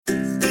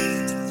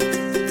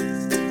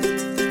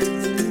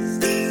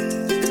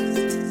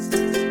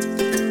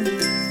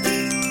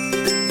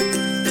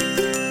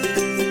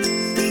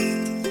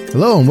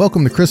Hello and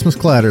welcome to Christmas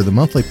Clatter, the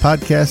monthly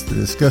podcast that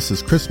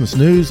discusses Christmas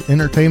news,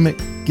 entertainment,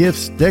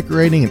 gifts,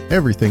 decorating, and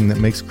everything that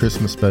makes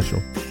Christmas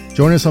special.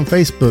 Join us on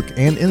Facebook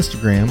and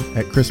Instagram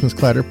at Christmas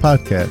Clatter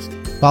Podcast.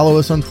 Follow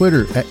us on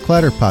Twitter at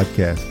Clatter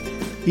Podcast.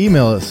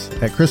 Email us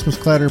at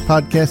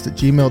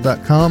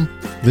christmasclatterpodcast@gmail.com.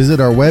 Visit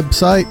our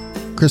website,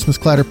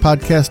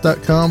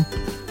 christmasclatterpodcast.com.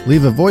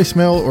 Leave a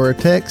voicemail or a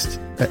text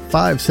at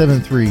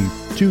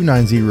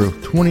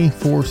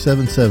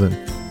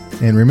 573-290-2477.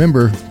 And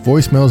remember,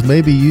 voicemails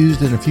may be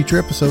used in a future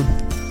episode.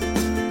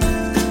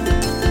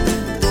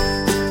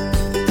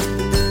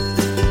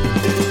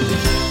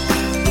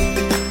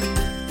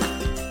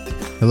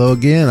 Hello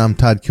again, I'm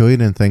Todd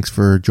Killian, and thanks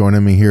for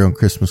joining me here on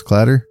Christmas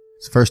Clatter.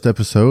 It's the first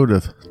episode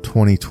of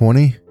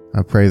 2020.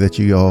 I pray that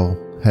you all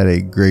had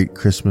a great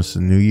Christmas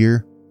and New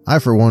Year. I,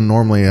 for one,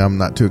 normally I'm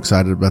not too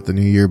excited about the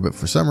New Year, but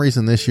for some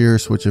reason this year,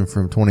 switching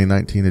from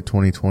 2019 to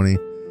 2020,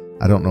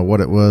 I don't know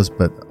what it was,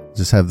 but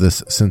just have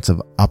this sense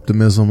of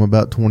optimism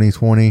about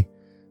 2020.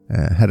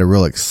 Had a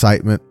real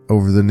excitement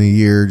over the new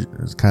year. It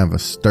was kind of a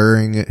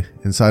stirring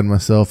inside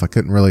myself. I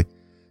couldn't really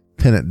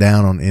pin it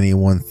down on any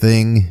one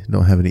thing.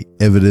 Don't have any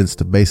evidence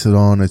to base it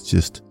on.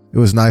 It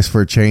was nice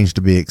for a change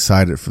to be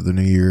excited for the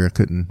new year. I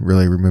couldn't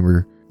really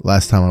remember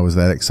last time I was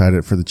that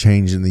excited for the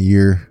change in the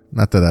year.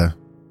 Not that I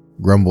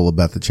grumble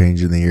about the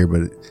change in the year,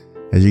 but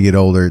as you get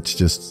older, it's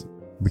just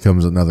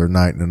becomes another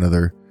night and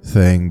another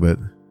thing. But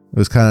it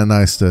was kind of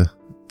nice to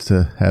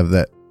have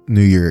that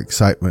New Year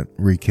excitement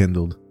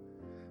rekindled.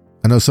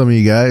 I know some of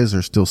you guys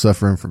are still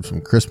suffering from some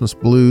Christmas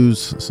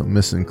blues, some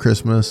missing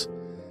Christmas,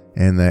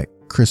 and that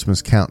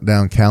Christmas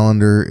countdown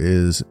calendar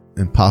is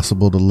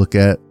impossible to look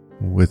at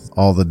with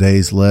all the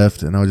days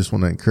left. And I just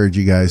want to encourage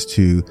you guys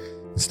to,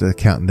 instead of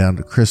counting down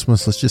to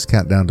Christmas, let's just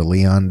count down to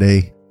Leon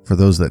Day. For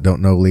those that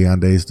don't know, Leon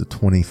Day is the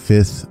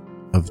 25th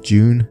of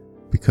June,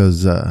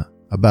 because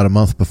about a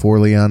month before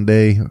Leon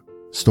Day,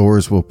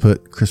 stores will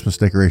put Christmas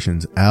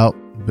decorations out,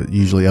 but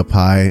usually up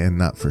high and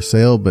not for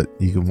sale, but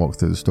you can walk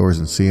through the stores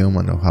and see them.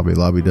 I know Hobby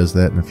Lobby does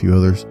that and a few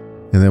others.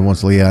 And then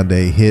once Leon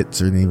Day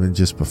hits, or even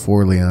just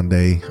before Leon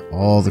Day,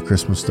 all the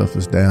Christmas stuff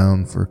is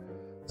down for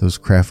those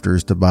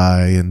crafters to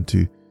buy and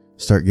to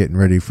start getting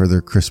ready for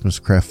their Christmas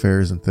craft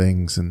fairs and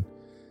things. And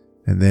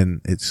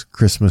then it's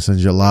Christmas in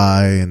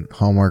July, and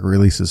Hallmark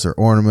releases their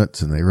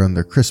ornaments and they run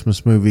their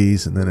Christmas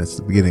movies. And then it's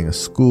the beginning of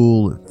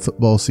school and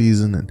football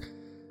season, and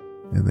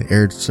the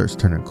air starts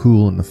turning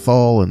cool in the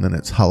fall, and then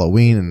it's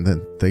Halloween, and then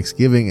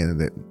Thanksgiving,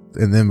 and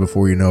then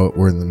before you know it,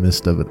 we're in the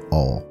midst of it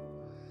all.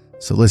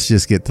 So let's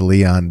just get to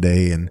Leon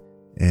Day and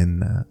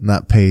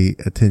not pay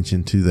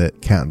attention to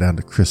that countdown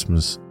to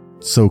Christmas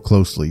so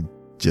closely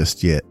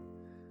just yet.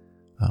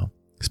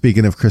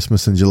 Speaking of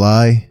Christmas in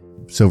July,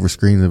 Silver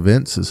Screen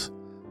Events is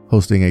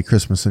hosting a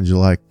Christmas in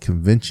July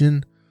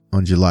convention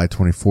on July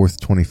 24th,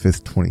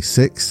 25th,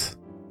 26th.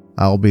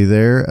 I'll be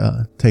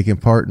there taking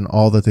part in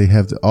all that they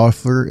have to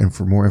offer. And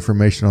for more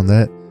information on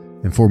that,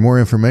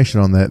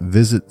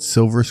 visit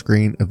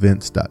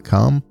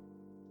silverscreenevents.com.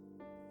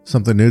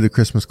 Something new to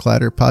Christmas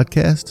Clatter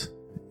podcast.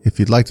 If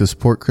you'd like to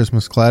support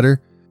Christmas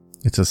Clatter,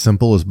 it's as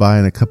simple as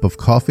buying a cup of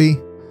coffee.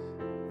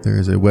 There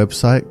is a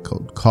website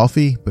called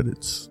Ko-fi, but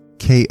it's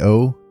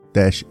ko-fi.com.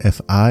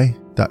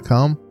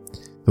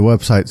 The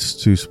website's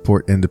to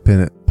support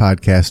independent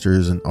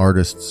podcasters and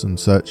artists and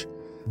such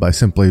by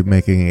simply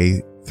making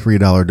a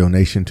 $3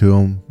 donation to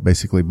them,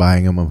 basically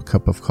buying them a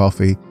cup of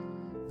coffee.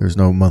 There's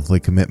no monthly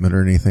commitment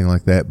or anything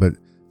like that, but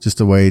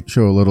just a way to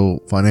show a little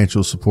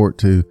financial support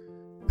to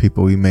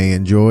people you may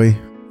enjoy.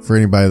 For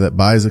anybody that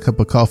buys a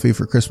cup of coffee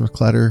for Christmas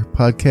Clatter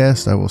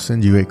podcast, I will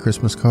send you a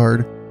Christmas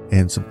card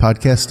and some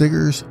podcast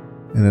stickers.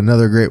 And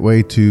another great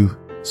way to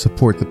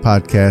support the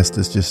podcast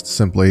is just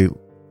simply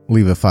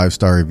leave a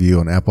 5-star review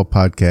on Apple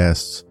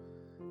Podcasts,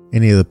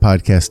 any of the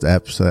podcast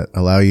apps that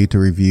allow you to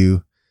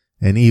review,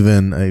 and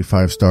even a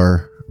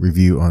 5-star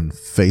review on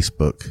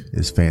Facebook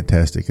is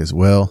fantastic as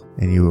well.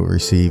 And you will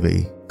receive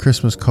a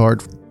Christmas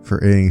card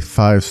for any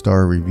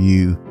 5-star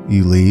review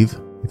you leave.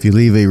 If you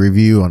leave a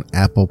review on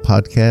Apple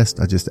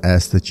Podcast, I just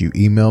ask that you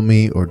email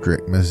me or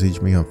direct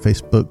message me on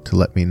Facebook to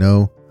let me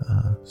know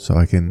so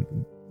I can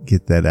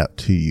get that out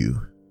to you.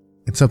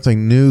 And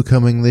something new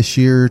coming this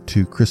year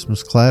to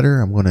Christmas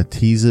Clatter. I'm going to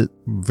tease it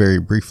very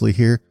briefly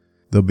here.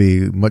 There'll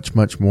be much,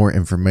 much more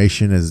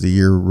information as the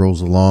year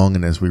rolls along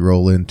and as we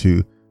roll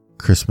into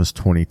Christmas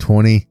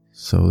 2020.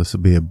 So this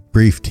will be a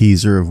brief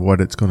teaser of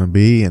what it's going to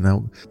be, and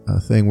a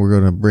thing we're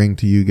going to bring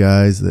to you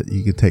guys that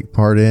you can take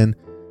part in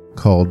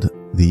called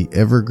the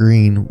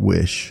Evergreen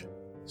Wish.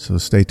 So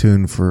stay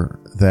tuned for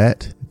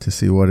that to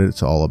see what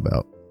it's all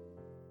about.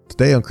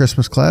 Today on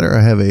Christmas Clatter,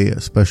 I have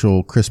a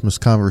special Christmas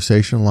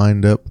conversation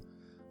lined up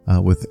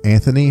with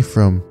Anthony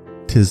from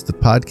Tis the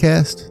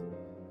Podcast.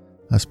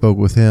 I spoke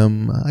with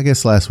him, I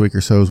guess last week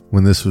or so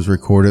when this was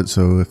recorded.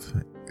 So if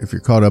you're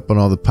caught up on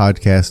all the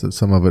podcasts, that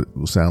some of it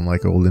will sound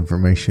like old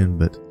information,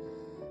 but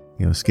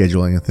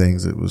scheduling and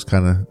things, it was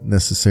kind of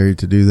necessary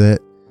to do that.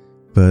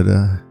 But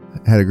I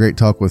had a great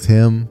talk with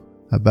him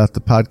about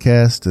the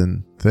podcast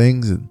and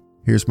things. And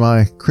here's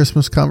my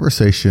Christmas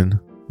conversation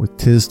with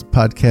Tis the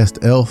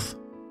Podcast Elf,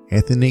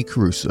 Anthony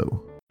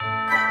Caruso.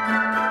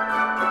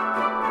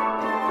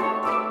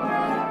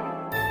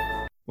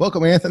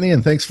 Welcome, Anthony,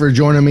 and thanks for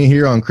joining me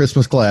here on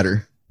Christmas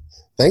Clatter.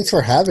 Thanks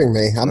for having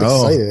me. I'm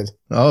excited.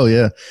 Oh,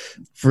 yeah.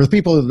 For the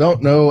people who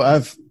don't know,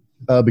 I've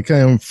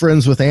become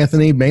friends with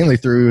Anthony mainly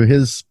through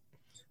his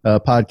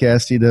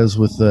podcast he does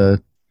with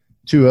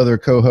two other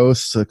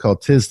co-hosts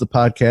called Tis the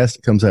Podcast.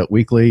 It comes out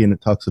weekly, and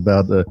it talks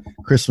about the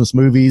Christmas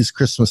movies,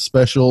 Christmas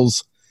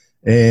specials,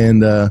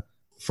 and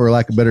for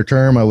lack of a better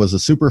term, I was a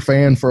super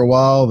fan for a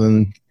while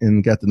and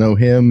got to know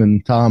him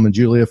and Tom and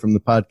Julia from the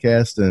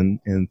podcast,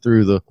 and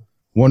through the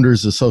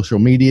wonders of social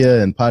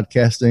media and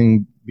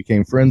podcasting,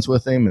 became friends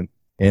with him and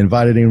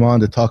invited him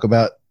on to talk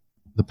about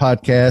the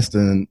podcast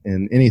and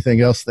anything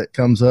else that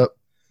comes up.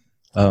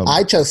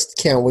 I just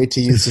can't wait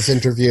to use this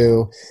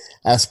interview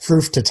as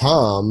proof to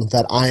Tom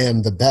that I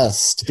am the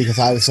best because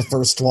I was the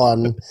first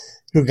one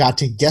who got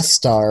to guest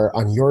star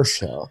on your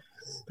show.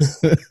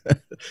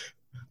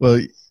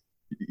 Well,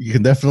 you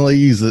can definitely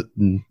use it,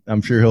 and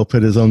I'm sure he'll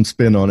put his own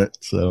spin on it.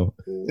 So,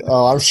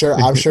 I'm sure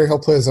he'll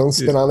put his own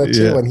spin on it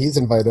too when he's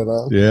invited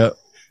on. Yeah,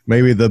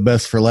 maybe the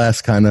best for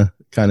last kind of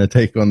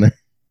take on there.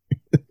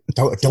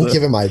 Don't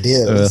give him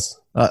ideas.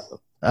 How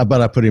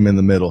about I put him in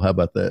the middle? How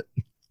about that?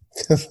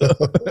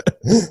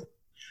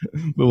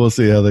 But we'll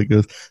see how that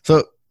goes.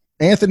 So,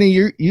 Anthony,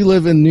 you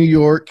live in New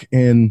York,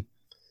 and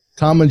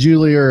Tom and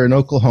Julie are in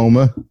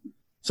Oklahoma.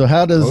 So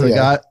how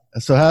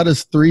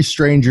does three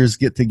strangers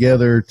get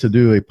together to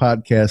do a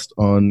podcast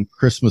on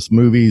Christmas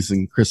movies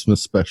and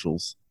Christmas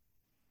specials?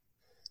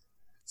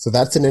 So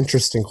that's an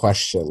interesting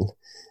question,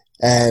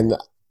 and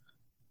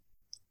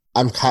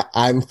I'm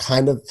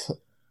kind of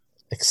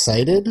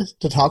excited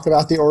to talk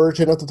about the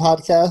origin of the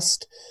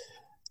podcast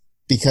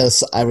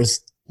because I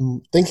was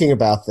thinking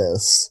about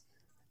this.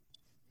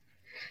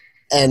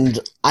 And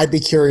I'd be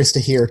curious to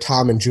hear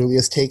Tom and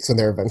Julia's takes when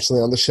they're eventually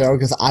on the show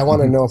because I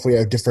want to know if we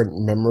have different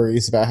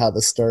memories about how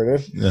this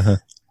started. Uh-huh.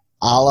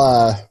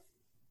 I'll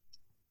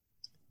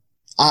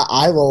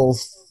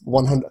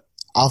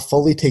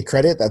fully take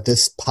credit that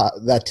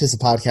that Tis a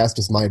Podcast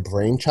is my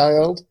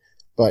brainchild,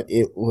 but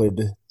it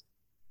would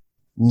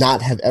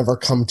not have ever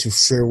come to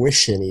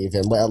fruition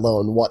even, let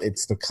alone what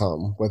it's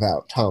become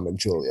without Tom and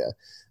Julia.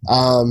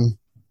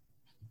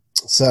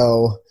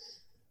 So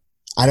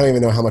I don't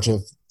even know how much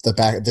of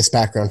this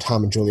background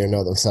Tom and Julia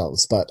know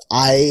themselves, but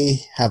I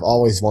have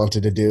always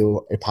wanted to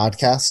do a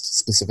podcast,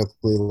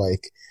 specifically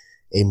like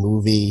a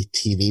movie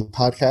TV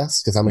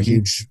podcast, because I'm a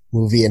huge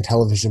movie and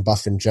television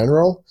buff in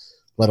general,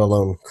 let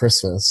alone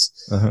Christmas.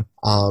 Uh-huh.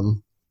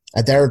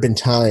 And there have been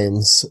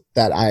times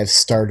that I've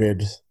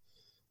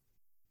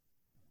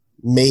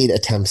made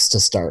attempts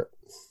to start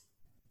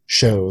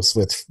shows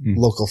with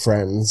local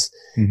friends.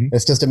 Mm-hmm.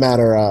 It's just a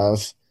matter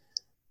of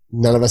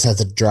none of us has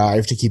a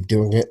drive to keep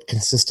doing it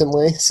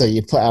consistently. So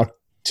you put out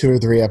 2 or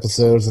 3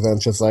 episodes and then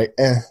it's just like,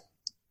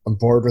 I'm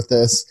bored with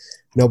this.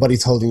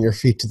 Nobody's holding your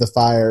feet to the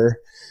fire.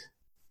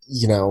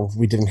 You know,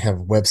 we didn't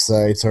have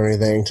websites or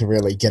anything to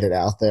really get it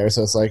out there.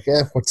 So it's like,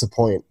 what's the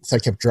point? So I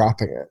kept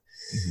dropping it.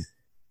 Mm-hmm.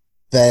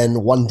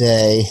 Then one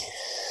day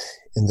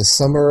in the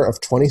summer of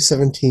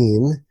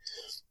 2017,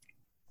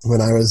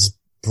 when I was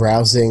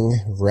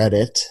browsing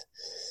Reddit,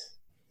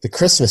 the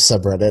Christmas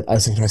subreddit, I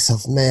was thinking to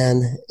myself,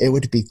 man, it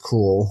would be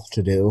cool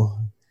to do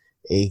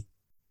a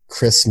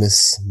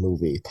Christmas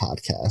movie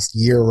podcast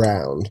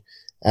year-round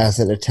as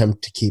an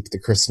attempt to keep the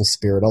Christmas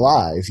spirit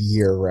alive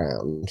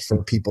year-round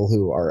for people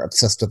who are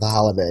obsessed with the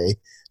holiday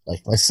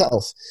like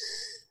myself.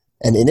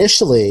 And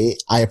initially,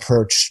 I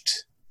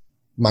approached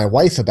my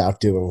wife about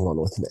doing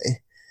one with me.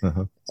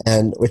 Uh-huh.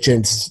 And which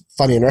is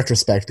funny in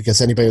retrospect because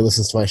anybody who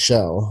listens to my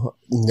show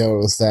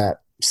knows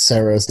that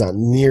Sarah is not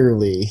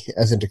nearly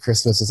as into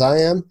Christmas as I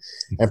am,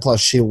 and plus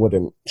she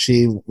would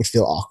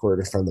feel awkward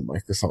in front of the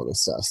microphone and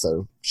stuff,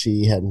 so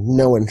she had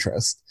no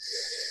interest.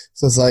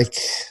 So it's like,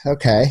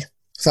 okay.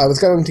 So I was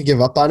going to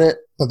give up on it,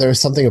 but there was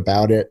something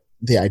about it,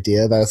 the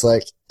idea, that I was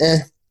like,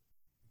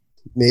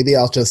 maybe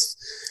I'll just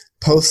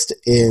post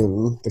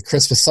in the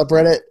Christmas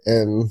subreddit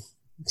and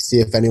see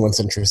if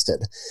anyone's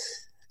interested.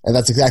 And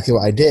that's exactly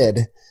what I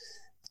did.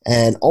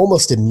 And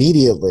almost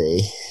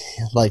immediately,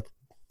 like,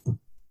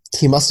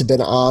 he must have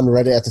been on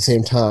Reddit at the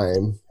same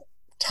time.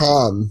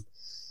 Tom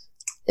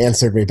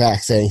answered me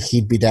back saying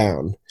he'd be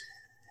down.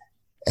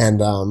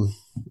 And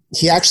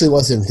he actually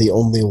wasn't the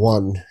only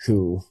one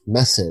who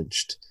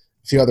messaged.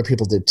 A few other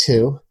people did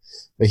too,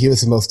 but he was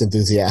the most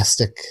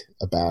enthusiastic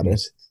about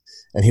it.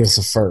 And he was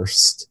the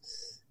first.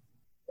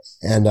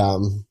 And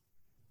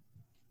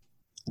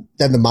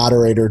then the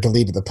moderator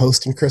deleted the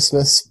post in the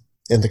Christmas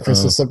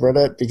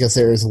subreddit, because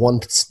there is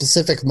one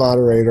specific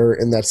moderator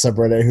in that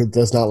subreddit who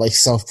does not like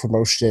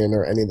self-promotion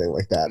or anything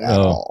like that at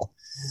all.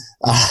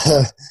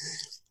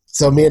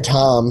 So me and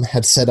Tom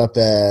had set up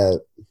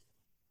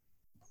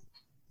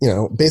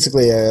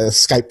basically a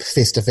Skype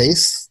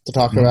face-to-face to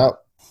talk about,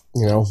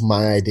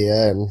 my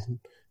idea and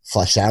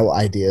flesh out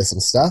ideas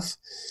and stuff.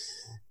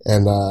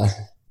 And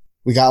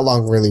we got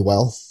along really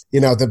well.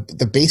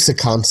 The basic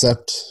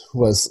concept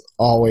was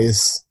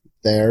always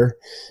there.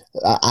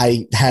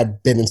 I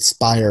had been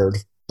inspired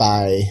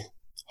by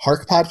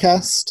Hark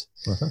Podcast,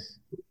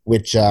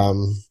 which,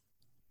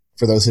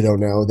 for those who don't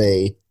know,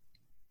 they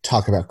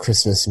talk about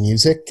Christmas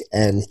music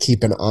and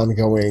keep an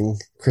ongoing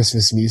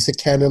Christmas music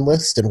canon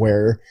list and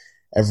where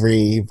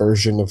every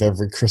version of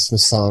every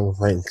Christmas song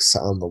ranks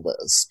on the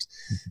list.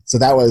 So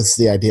that was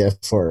the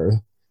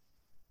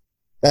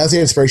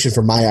inspiration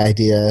for my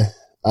idea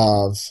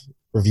of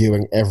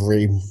reviewing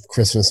every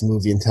Christmas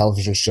movie and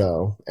television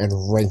show and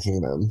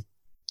ranking them.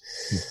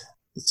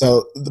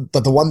 So,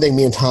 but the one thing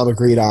me and Tom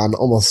agreed on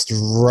almost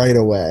right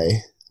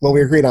away, well,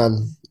 we agreed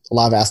on a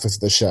lot of aspects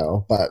of the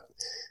show, but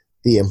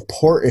the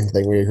important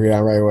thing we agreed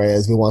on right away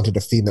is we wanted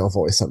a female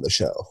voice on the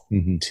show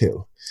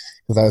too.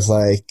 Because I was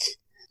like,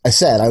 I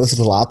listen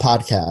to a lot of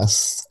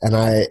podcasts, and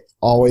I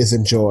always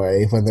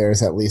enjoy when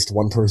there's at least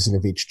one person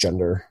of each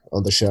gender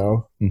on the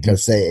show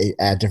because they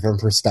add different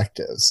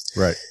perspectives.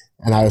 Right.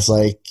 And I was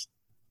like,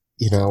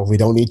 we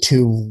don't need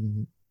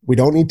two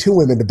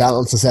women to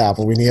balance this out,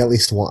 but we need at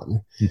least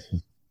one.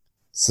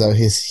 So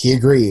he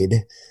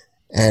agreed,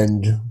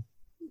 and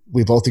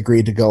we both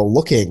agreed to go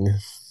looking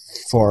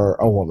for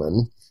a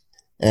woman.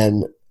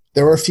 And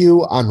there were a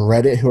few on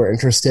Reddit who were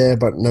interested,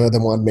 but none of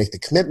them wanted to make the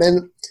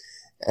commitment.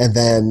 And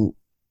then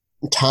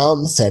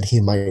Tom said he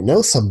might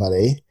know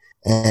somebody,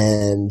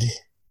 and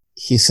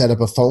he set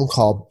up a phone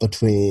call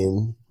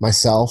between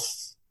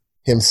myself,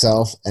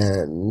 himself,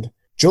 and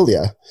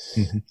Julia,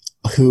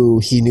 who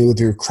he knew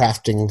through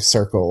crafting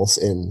circles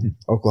in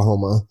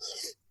Oklahoma.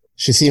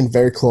 She seemed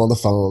very cool on the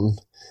phone.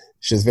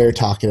 She was very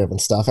talkative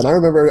and stuff. And I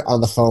remember on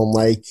the phone,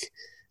 like,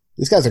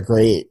 these guys are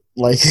great.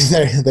 Like,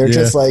 they're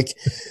just, like,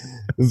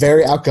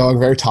 very outgoing,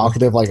 very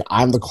talkative. Like,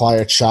 I'm the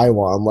quiet, shy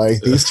one.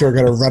 Like, these two are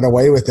going to run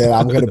away with it.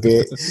 I'm going to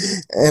be.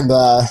 And,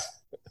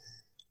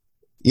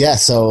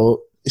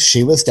 so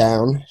she was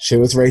down. She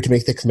was ready to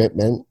make the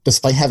commitment,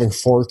 despite having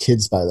 4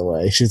 kids, by the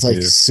way. She's,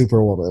 like,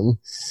 superwoman.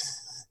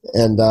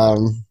 And,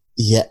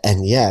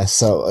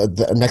 so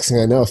the next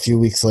thing I know, a few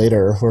weeks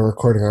later, we're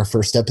recording our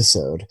first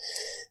episode.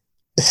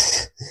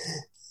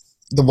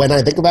 When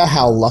I think about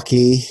how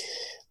lucky,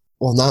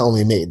 well, not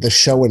only me, the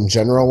show in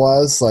general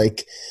was,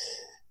 like,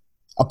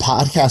 a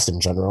podcast in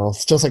general,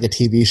 it's just like a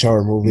TV show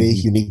or movie,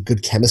 you need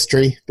good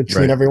chemistry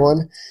between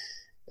everyone.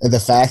 And the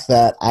fact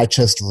that I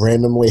just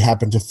randomly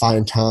happened to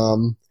find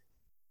Tom,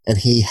 and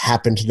he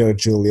happened to know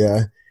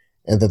Julia,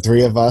 and the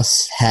three of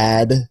us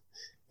had,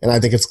 and I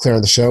think it's clear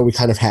on the show, we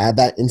kind of had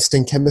that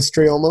instant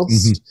chemistry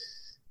almost.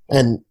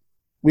 And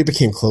we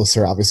became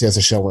closer, obviously, as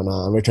the show went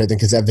on, which I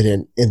think is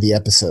evident in the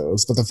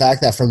episodes. But the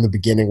fact that from the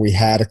beginning we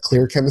had a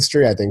clear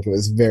chemistry, I think it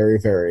was very,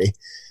 very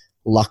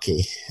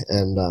lucky.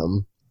 And,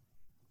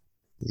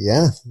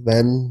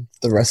 then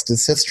the rest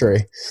is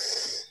history.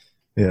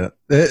 Yeah,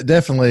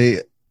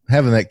 definitely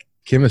having that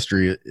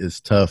chemistry is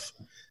tough.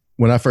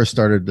 When I first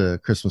started the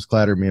Christmas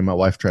Clatter, me and my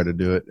wife tried to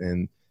do it,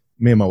 and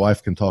me and my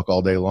wife can talk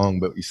all day long,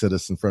 but you sit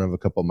us in front of a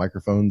couple of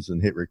microphones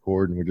and hit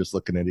record, and we're just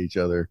looking at each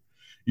other,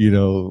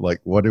 like,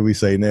 what do we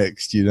say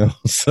next,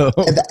 So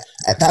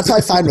that's what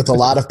I find with a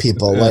lot of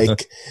people.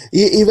 Like,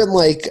 even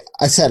like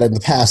I said in the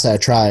past, I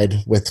tried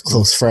with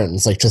close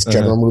friends, like just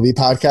general movie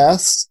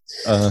podcasts.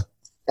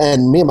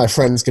 And me and my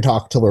friends could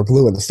talk till we're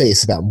blue in the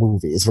face about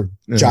movies. We're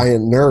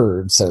giant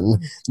nerds.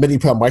 And then you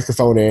put a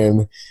microphone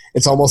in,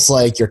 it's almost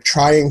like you're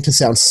trying to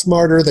sound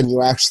smarter than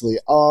you actually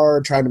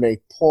are, trying to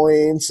make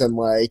points. And,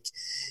 like,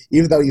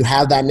 even though you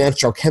have that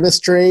natural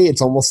chemistry,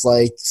 it's almost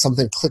like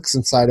something clicks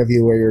inside of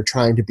you where you're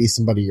trying to be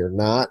somebody you're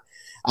not.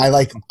 I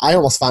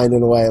almost find,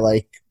 in a way,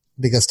 like,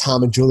 because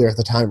Tom and Julia at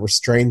the time were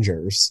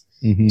strangers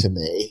to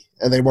me,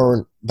 and they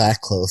weren't that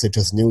close. They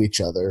just knew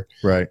each other.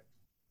 Right.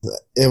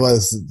 It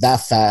was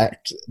that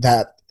fact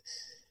that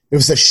it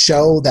was a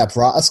show that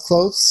brought us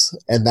close,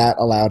 and that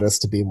allowed us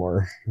to be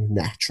more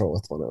natural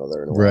with one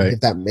another in a way,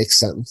 if that makes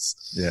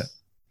sense. Yeah.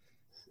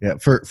 Yeah.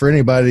 For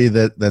anybody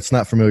that's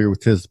not familiar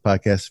with his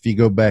podcast, if you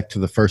go back to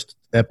the first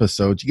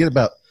episode, you get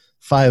about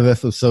 5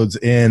 episodes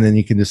in, and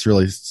you can just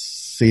really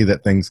see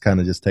that things kind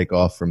of just take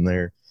off from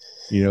there,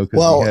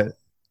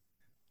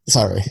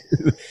 sorry.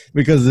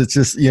 Because it's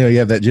just, you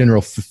have that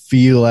general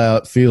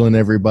feeling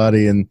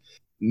everybody, and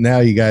now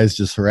you guys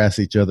just harass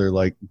each other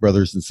like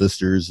brothers and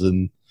sisters,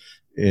 and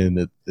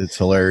it's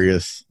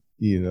hilarious,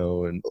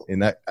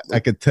 and I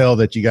could tell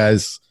that you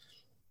guys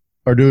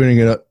are doing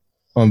it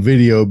on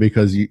video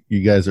because you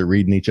guys are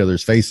reading each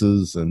other's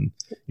faces, and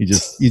you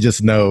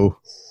just know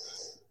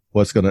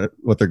what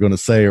they're gonna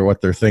say or what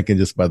they're thinking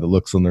just by the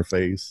looks on their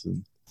face.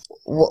 And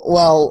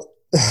well,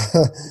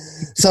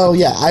 so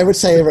yeah, I would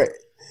say.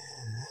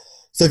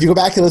 So if you go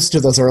back and listen to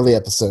those early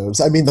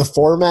episodes, I mean, the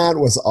format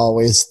was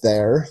always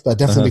there, but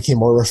definitely became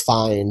more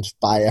refined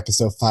by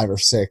episode 5 or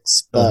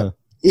 6. But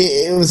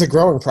it was a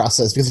growing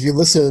process, because if you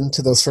listen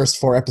to those first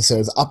 4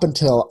 episodes up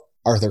until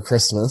Arthur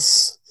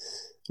Christmas,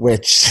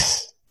 which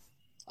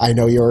I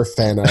know you're a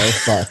fan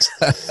of, but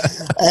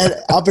and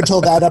up until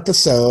that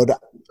episode,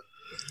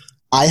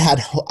 I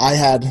had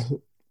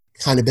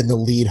kind of been the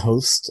lead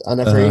host on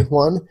every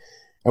one.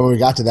 And when we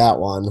got to that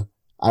one,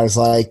 I was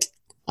like,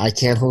 I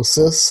can't host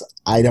this.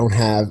 I don't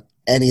have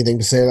anything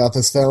to say about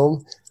this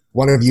film.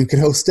 One of you could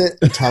host it.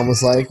 And Tom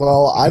was like,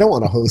 well, I don't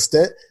want to host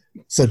it.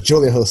 So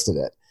Julia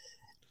hosted it.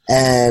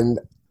 And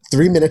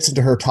 3 minutes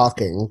into her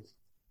talking,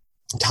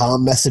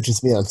 Tom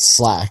messages me on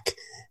Slack.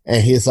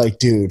 And he's like,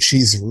 dude,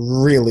 she's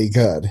really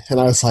good. And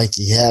I was like,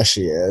 yeah,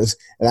 she is.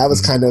 And that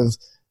was kind of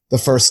the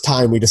first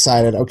time we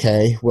decided,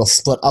 okay, we'll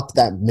split up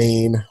that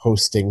main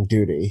hosting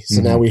duty.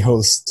 So now we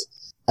host,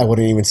 I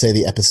wouldn't even say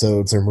the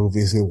episodes or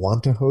movies we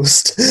want to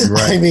host.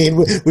 Right. I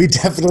mean, we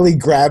definitely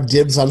grab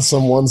dibs on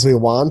some ones we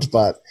want,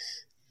 but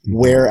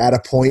we're at a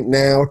point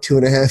now,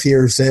 2.5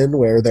 years in,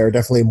 where there are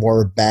definitely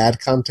more bad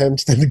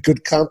content than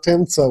good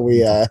content. So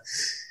we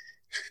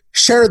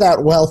share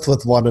that wealth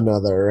with one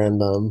another.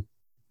 And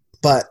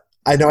but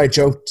I know I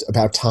joked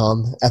about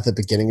Tom at the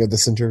beginning of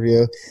this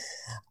interview.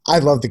 I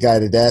love the guy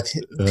to death.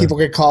 People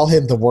could call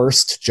him the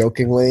worst,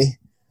 jokingly.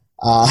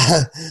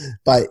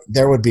 But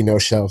there would be no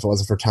show if it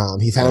wasn't for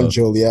Tom. He found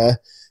Julia.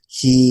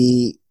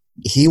 He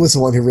was the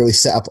one who really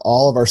set up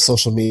all of our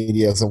social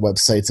medias and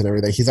websites and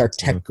everything. He's our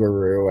tech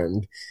guru,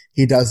 and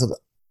he does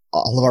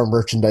all of our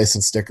merchandise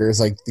and stickers.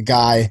 Like, the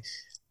guy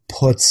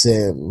puts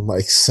in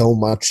like so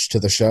much to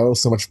the show,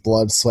 so much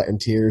blood, sweat, and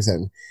tears,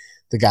 and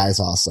the guy's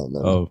awesome.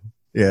 And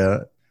yeah.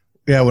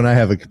 When I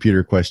have a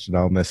computer question,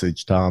 I'll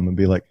message Tom and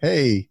be like,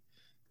 "Hey,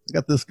 I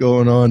got this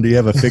going on. Do you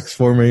have a fix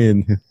for me?"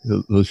 And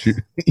he'll shoot.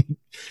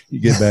 You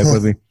get back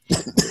with me.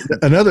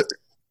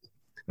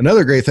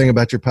 Another great thing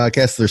about your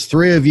podcast, there's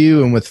 3 of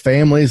you, and with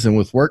families and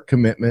with work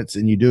commitments,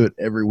 and you do it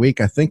every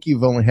week. I think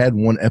you've only had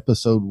one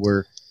episode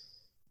where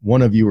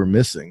one of you were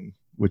missing,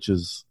 which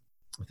is,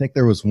 I think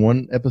there was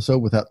one episode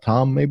without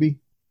Tom, maybe?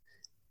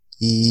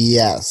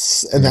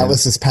 Yes, and that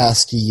was this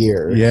past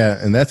year. Yeah,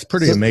 and that's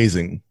pretty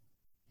amazing.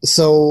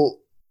 So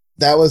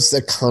that was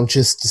a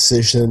conscious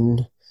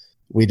decision.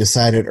 We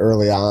decided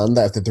early on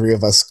that the 3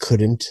 of us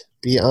couldn't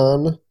be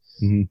on,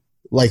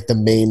 like the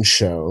main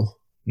show,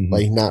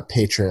 like not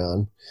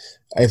Patreon.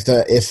 If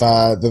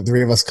the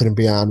 3 of us couldn't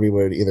be on, we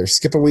would either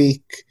skip a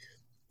week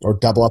or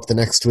double up the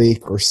next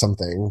week or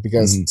something,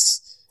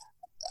 because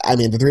I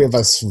mean, the 3 of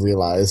us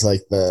realize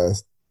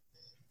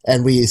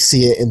and we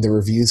see it in the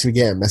reviews we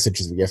get,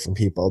 messages we get from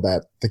people,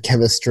 that the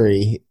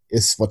chemistry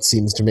is what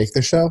seems to make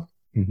the show.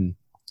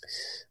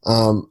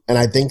 And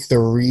I think the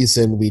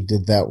reason we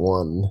did that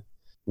one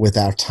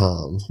without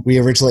Tom, we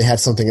originally had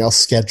something else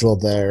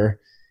scheduled there.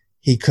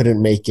 He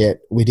couldn't make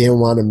it. We didn't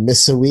want to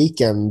miss a week,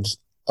 and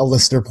a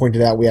listener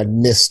pointed out we had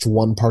missed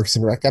one Parks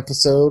and Rec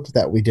episode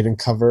that we didn't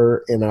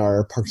cover in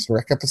our Parks and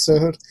Rec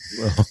episode.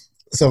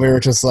 So we were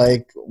just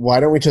like,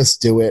 why don't we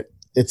just do it?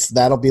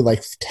 That'll be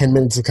like 10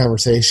 minutes of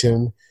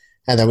conversation,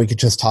 and then we could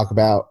just talk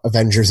about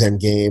Avengers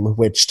Endgame,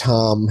 which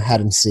Tom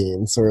hadn't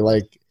seen. So we're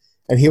like,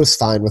 and he was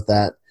fine with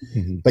that.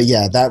 But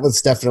yeah, that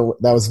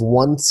was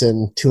once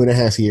in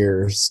 2.5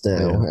 years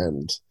now,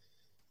 and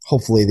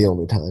hopefully the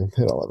only time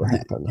it'll ever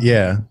happen.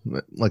 Yeah,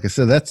 like I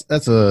said,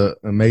 that's a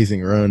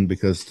amazing run,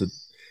 because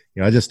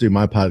I just do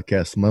my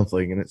podcast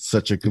monthly, and it's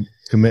such a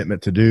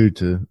commitment to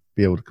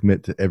be able to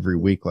commit to every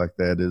week like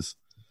that is.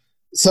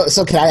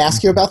 So can I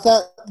ask you about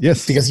that?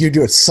 Yes, because you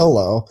do it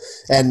solo,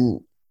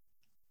 and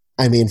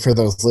I mean, for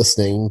those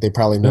listening, they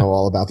probably know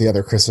all about the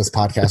other Christmas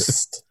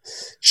podcast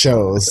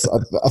shows.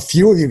 A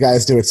few of you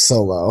guys do it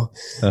solo.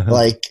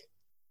 Like,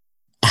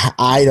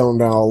 I don't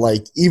know,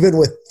 like, even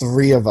with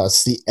 3 of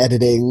us, the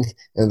editing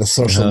and the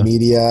social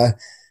media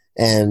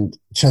and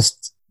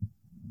just,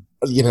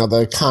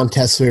 the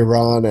contests we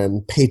run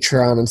and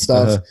Patreon and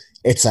stuff,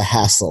 it's a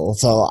hassle.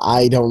 So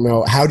I don't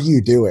know. How do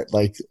you do it?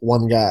 Like,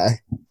 one guy?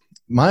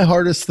 My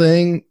hardest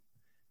thing,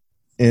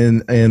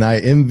 and I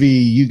envy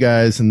you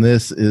guys in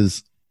this,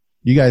 is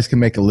you guys can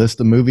make a list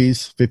of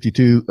movies,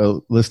 a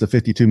list of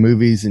 52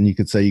 movies, and you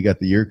could say you got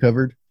the year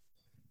covered.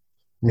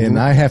 And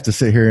I have to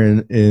sit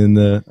here and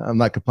I'm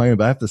not complaining,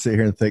 but I have to sit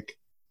here and think,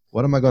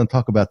 what am I going to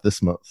talk about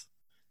this month?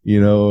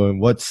 And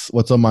what's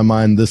on my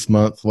mind this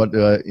month? What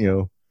do I,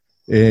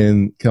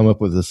 and come up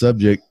with a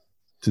subject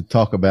to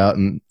talk about,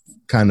 and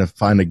kind of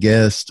find a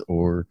guest,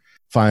 or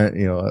find,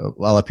 a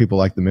lot of people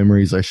like the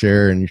memories I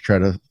share, and you try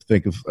to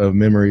think of a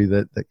memory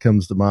that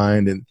comes to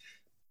mind. And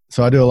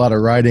so I do a lot of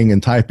writing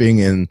and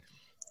typing, and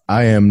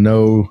I am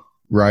no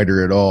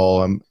writer at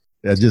all.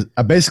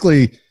 I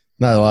basically,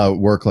 not a lot of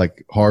work,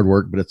 like hard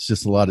work, but it's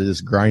just a lot of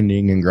just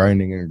grinding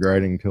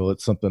until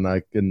it's something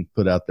I can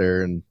put out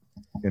there and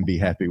be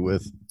happy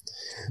with.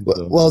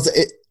 So. Well,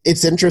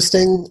 it's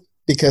interesting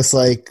because,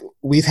 like,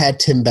 we've had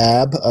Tim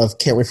Babb of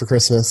Can't Wait for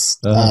Christmas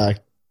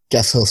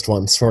guest host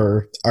once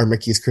for our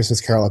Mickey's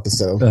Christmas Carol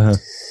episode.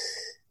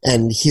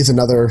 And he's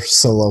another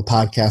solo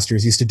podcaster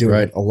who's used to doing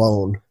it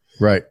alone.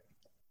 Right.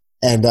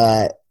 And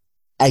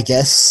I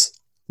guess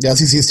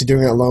he's used to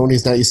doing it alone,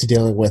 he's not used to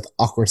dealing with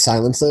awkward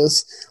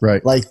silences.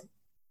 Right. Like,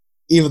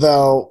 even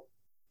though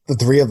the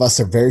 3 of us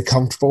are very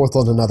comfortable with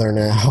one another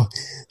now,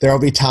 there will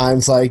be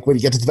times, like, when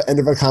you get to the end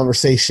of a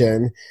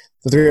conversation,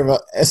 the 3 of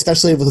us,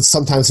 especially if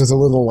sometimes there's a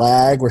little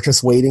lag, we're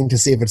just waiting to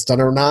see if it's done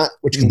or not,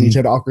 which can lead to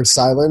an awkward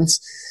silence.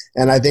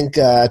 And I think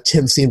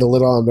Tim seemed a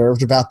little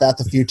unnerved about that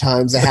the few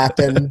times it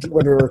happened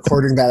when we were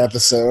recording that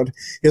episode.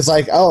 He was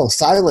like, oh,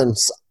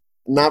 silence.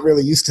 Not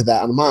really used to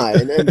that on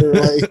mine. And we were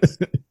like,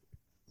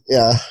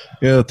 yeah.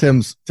 Yeah,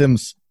 Tim's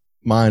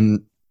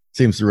mind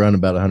seems to run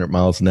about 100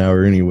 miles an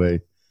hour anyway.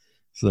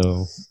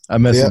 So I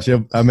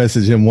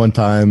messaged him one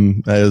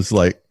time as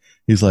like,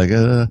 he's like,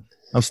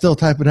 I'm still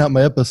typing out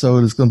my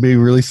episode. It's going to be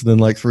released in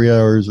like 3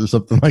 hours or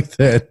something like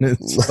that.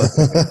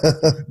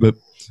 Like, but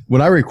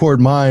when I record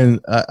mine,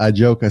 I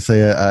joke, I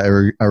say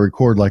I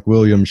record like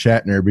William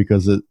Shatner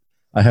because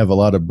I have a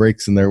lot of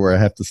breaks in there where I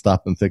have to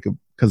stop and think of,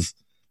 because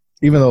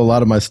even though a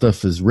lot of my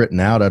stuff is written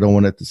out, I don't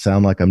want it to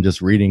sound like I'm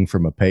just reading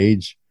from a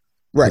page.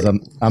 Right.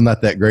 I'm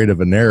not that great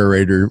of a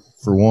narrator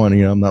for one.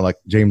 You know, I'm not like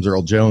James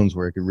Earl Jones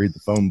where I could read the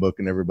phone book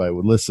and everybody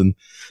would listen.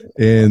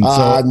 And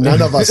so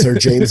none of us are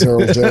James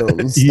Earl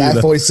Jones. That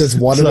voice is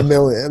one in a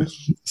million.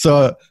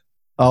 So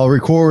I'll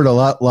record a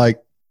lot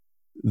like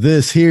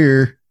this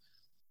here,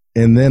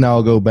 and then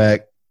I'll go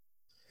back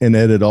and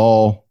edit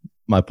all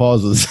my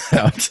pauses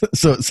out.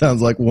 So it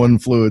sounds like one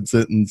fluid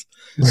sentence.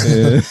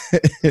 And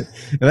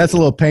that's a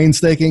little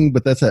painstaking,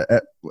 but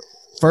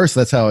first,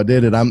 that's how I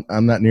did it.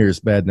 I'm not near as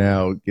bad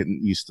now, getting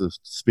used to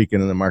speaking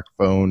in the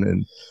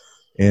microphone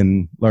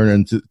and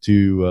learning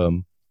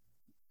to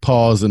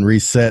pause and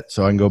reset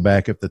so I can go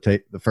back if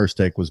the first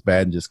take was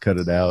bad and just cut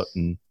it out.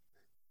 And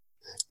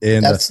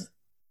that's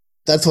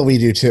what we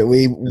do too.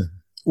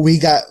 We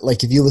got,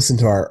 like, if you listen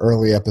to our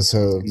early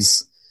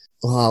episodes,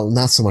 well,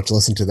 not so much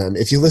listen to them.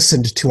 If you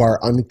listened to our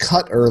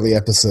uncut early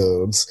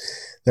episodes,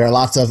 there are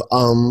lots of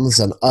ums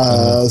and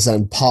uhs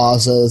and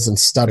pauses and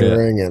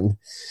stuttering and.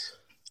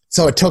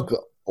 So it took a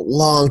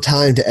long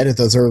time to edit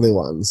those early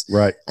ones.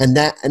 Right. And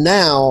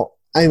now,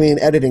 I mean,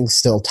 editing's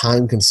still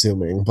time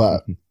consuming,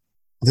 but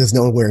there's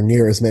nowhere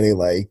near as many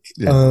like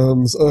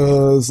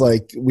uhs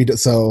like we do.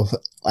 So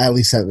at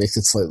least that makes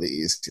it slightly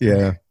easier.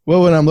 Yeah.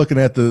 Well, when I'm looking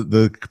at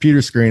the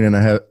computer screen and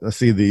I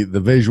see the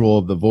visual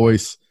of the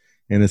voice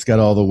and it's got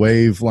all the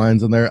wave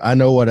lines in there, I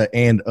know what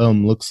an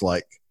looks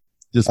like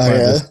just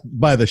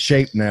by the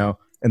shape now.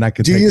 And I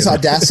can. Do you use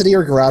Audacity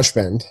or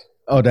GarageBand?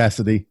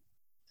 Audacity.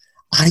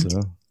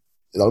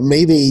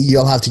 Maybe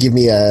you'll have to give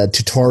me a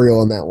tutorial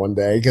on that one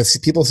day because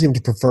people seem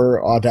to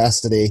prefer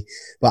Audacity,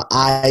 but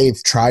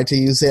I've tried to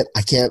use it.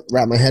 I can't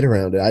wrap my head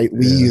around it.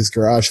 We use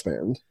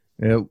GarageBand.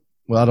 Yeah.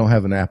 Well, I don't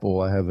have an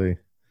Apple. I have a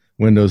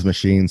Windows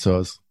machine, so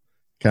it's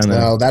kind of.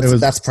 Oh,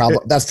 that's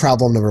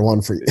problem number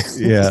one for you.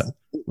 Yeah.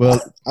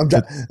 Well, I'm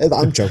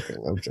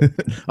joking.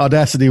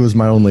 Audacity was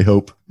my only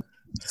hope.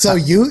 So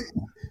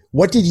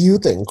what did you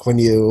think when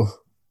you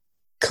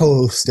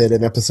co-hosted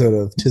an episode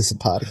of Tis the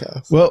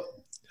Podcast? Well,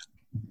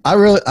 I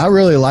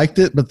really liked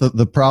it, but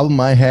the problem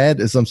I had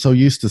is I'm so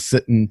used to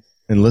sitting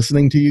and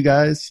listening to you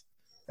guys.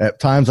 At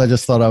times, I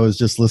just thought I was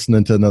just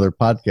listening to another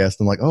podcast.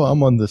 I'm like, oh,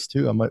 I'm on this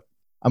too. I might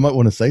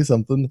want to say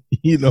something.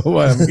 You know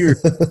why I'm here.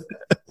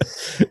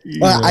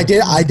 Well,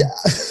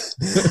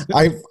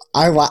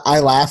 I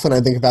laugh when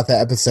I think about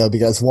that episode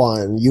because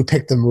one, you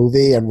picked the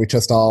movie and we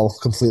just all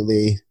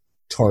completely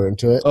tore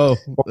into it. Oh,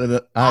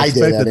 I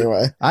did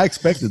anyway. I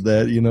expected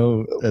that, you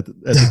know, at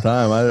the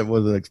time. I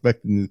wasn't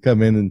expecting to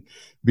come in and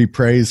be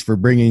praised for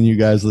bringing you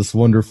guys this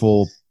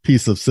wonderful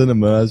piece of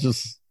cinema. It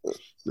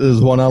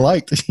was one I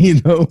liked, you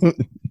know.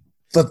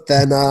 But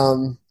then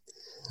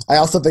I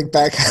also think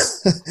back,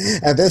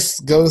 and this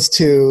goes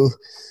to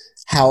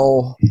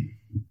how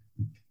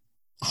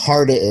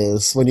hard it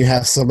is when you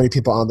have so many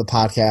people on the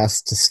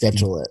podcast to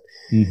schedule it.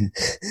 Mm-hmm.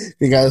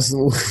 Because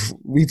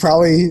we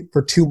probably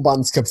for 2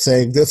 months kept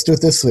saying, let's do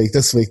it this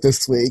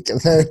week,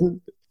 and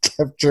then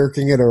kept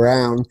jerking it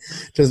around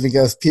just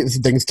because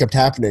things kept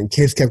happening.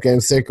 Kids kept getting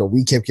sick, or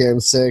we kept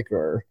getting sick,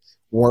 or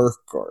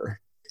work,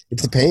 or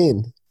it's a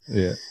pain.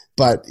 Yeah.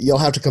 But you'll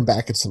have to come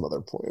back at some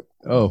other point.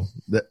 Oh,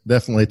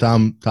 definitely.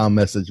 Tom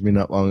messaged me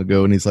not long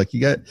ago, and he's like,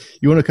 "You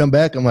want to come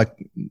back?" I'm like,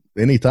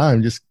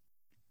 "Anytime. Just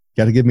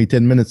got to give me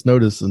 10 minutes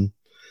notice, and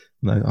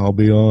I'll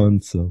be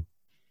on." So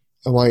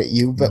I want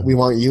you, but we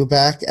want you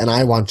back, and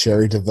I want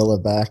Jerry Davila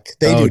back.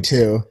 They do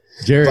too.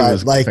 Jerry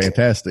was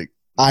fantastic.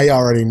 I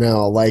already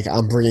know. Like,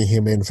 I'm bringing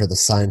him in for the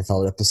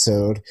Seinfeld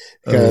episode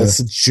because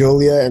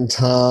Julia and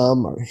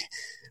Tom.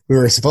 We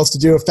were supposed to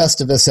do a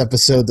Festivus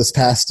episode this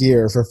past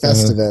year for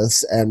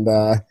Festivus,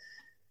 and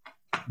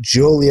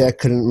Julia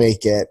couldn't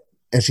make it.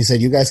 And she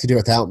said, you guys could do it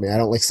without me. I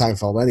don't like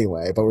Seinfeld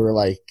anyway. But we were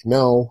like,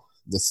 no,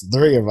 it's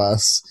 3 of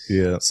us.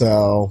 Yeah.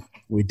 So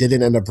we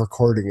didn't end up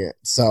recording it.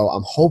 So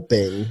I'm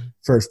hoping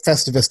for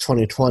Festivus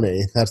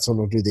 2020, that's when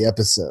we'll do the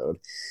episode.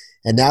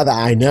 And now that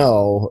I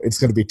know it's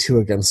going to be 2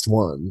 against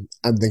 1,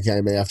 I'm thinking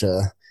I may have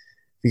to,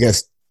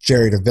 because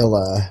Jerry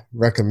Davila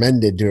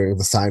recommended doing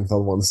the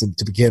Seinfeld ones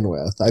to begin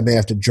with, I may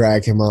have to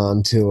drag him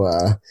on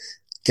to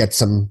get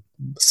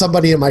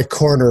somebody in my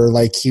corner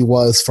like he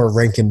was for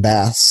Rankin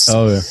Bass.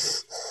 Oh, yeah.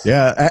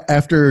 Yeah,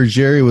 after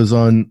Jerry was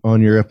on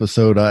your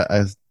episode,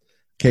 I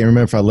can't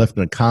remember if I left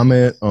a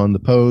comment on the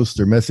post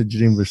or messaged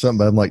him or something,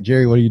 but I'm like,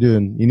 Jerry, what are you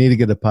doing? You need to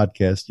get a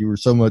podcast. You were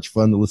so much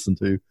fun to listen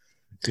to.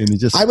 And he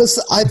just,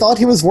 I thought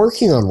he was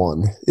working on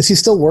one. Is he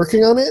still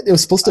working on it? It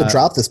was supposed to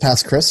drop this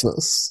past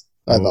Christmas.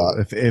 I thought.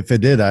 If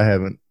it did, I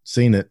haven't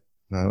seen it.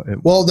 No,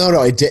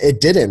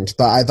 it didn't.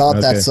 But I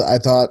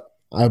thought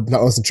I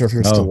wasn't sure if he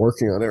was still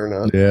working on it or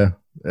not. Yeah.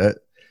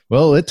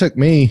 Well, it took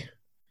me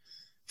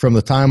from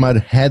the time I'd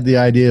had the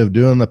idea of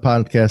doing the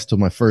podcast to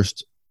my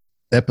first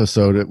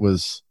episode. It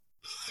was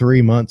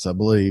 3 months, I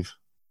believe,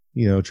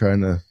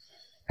 trying to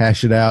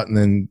hash it out. And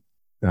then,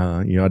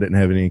 I didn't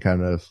have any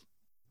kind of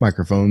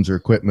microphones or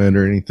equipment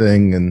or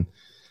anything. And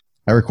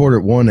I recorded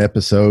one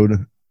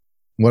episode.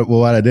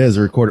 What I did is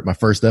I recorded my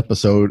first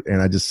episode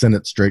and I just sent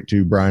it straight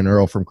to Brian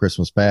Earl from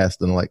Christmas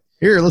Past. And I'm like,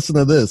 here, listen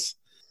to this.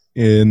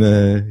 And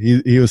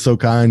he was so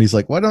kind. He's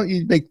like, why don't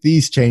you make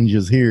these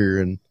changes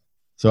here? And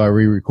so I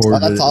re-recorded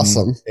it. That's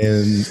awesome.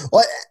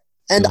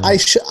 And I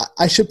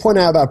should point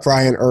out about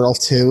Brian Earl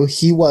too.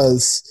 He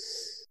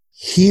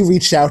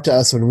reached out to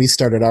us when we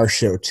started our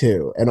show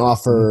too and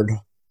offered,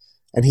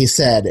 and he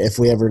said if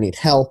we ever need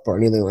help or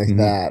anything like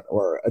that,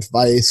 or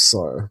advice,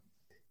 or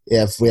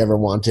if we ever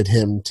wanted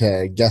him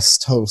to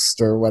guest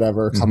host or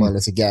whatever, come on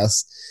as a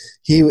guest,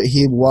 he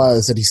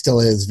was, and he still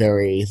is,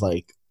 very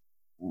like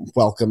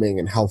welcoming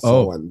and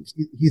helpful, and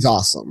he's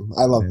awesome.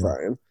 I love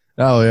Brian.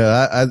 Oh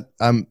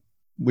yeah,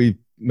 we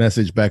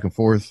message back and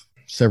forth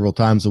several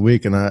times a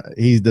week, and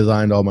he's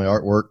designed all my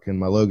artwork and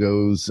my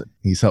logos.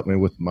 He's helped me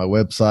with my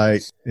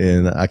website,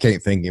 and I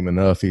can't thank him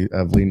enough.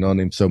 I've leaned on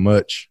him so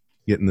much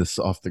getting this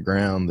off the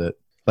ground that,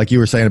 like you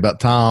were saying about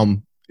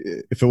Tom,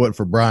 if it wasn't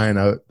for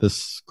Brian,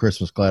 this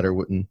Christmas Clatter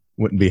wouldn't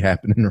be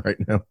happening right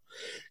now,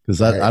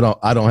 because I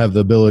don't have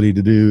the ability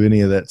to do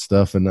any of that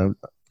stuff. And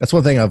that's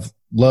one thing I've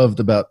loved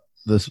about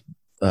this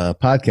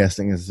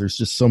podcasting is there's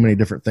just so many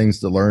different things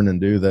to learn and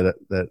do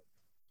that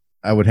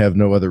I would have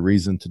no other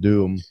reason to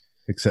do them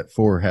except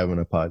for having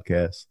a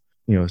podcast.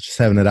 Just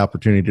having that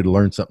opportunity to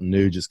learn something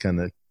new just kind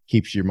of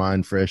keeps your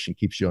mind fresh and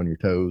keeps you on your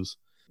toes.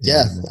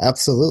 Yeah,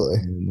 absolutely.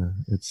 And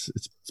it's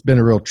been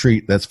a real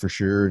treat, that's for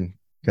sure. And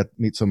got to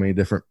meet so many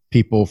different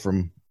people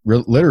from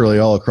literally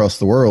all across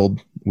the world,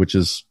 which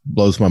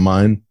blows my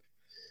mind.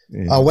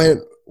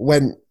 When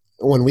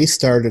we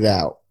started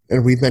out,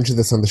 and we've mentioned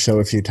this on the show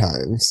a few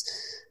times.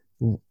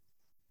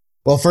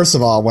 Well, first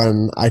of all,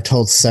 when I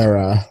told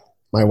Sarah,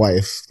 my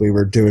wife, we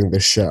were doing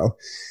this show,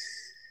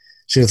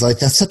 she was like,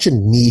 that's such a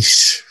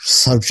niche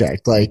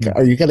subject. Like,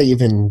 are you going to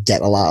even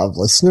get a lot of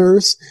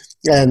listeners?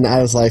 And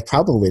I was like,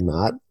 probably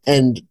not.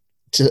 And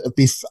to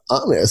be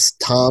honest,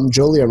 Tom,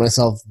 Julia, and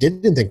myself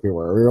didn't think we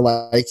were. We were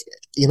like,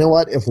 you know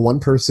what? If one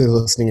person is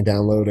listening and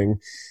downloading,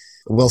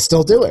 we'll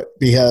still do it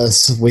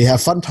because we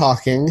have fun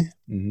talking.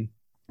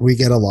 We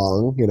get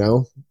along,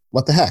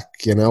 what the heck?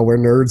 We're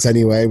nerds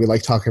anyway. We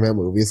like talking about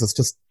movies. Let's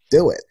just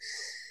do it.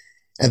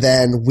 And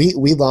then we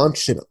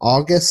launched in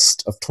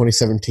August of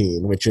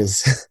 2017, which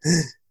is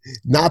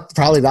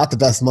probably not the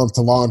best month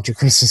to launch a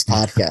Christmas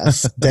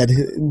podcast.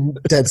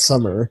 dead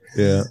summer.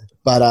 Yeah.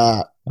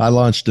 But I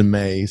launched in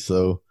May,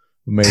 so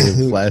May of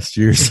last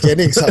year. So. At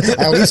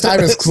least I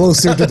was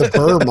closer to the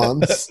Burr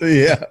months.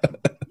 Yeah.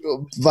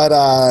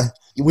 But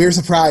we were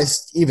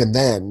surprised even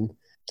then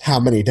how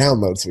many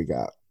downloads we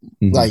got.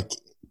 Like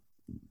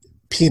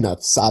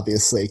peanuts,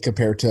 obviously,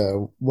 compared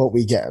to what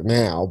we get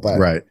now. But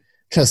right.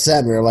 Just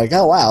then we were like,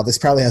 oh, wow, this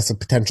probably has the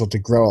potential to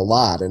grow a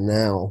lot. And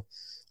now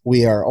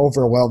we are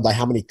overwhelmed by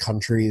how many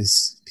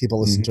countries people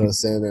listen to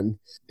us in. And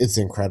it's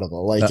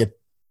incredible. Like it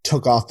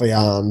took off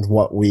beyond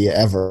what we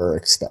ever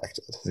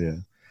expected. Yeah.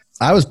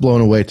 I was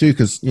blown away too,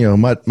 because,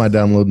 my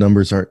download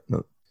numbers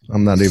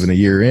I'm not even a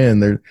year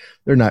in.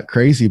 They're not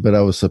crazy, but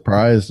I was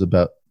surprised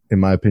about, in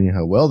my opinion,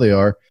 how well they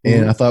are.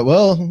 And I thought,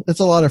 well, it's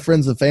a lot of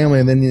friends and family.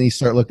 And then you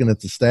start looking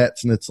at the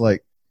stats and it's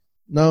like,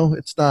 no,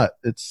 it's not.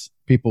 It's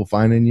people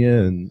finding you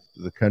and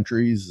the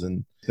countries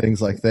and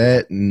things like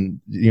that.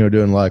 And,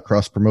 doing a lot of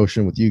cross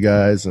promotion with you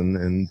guys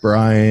and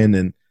Brian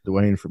and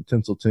Dwayne from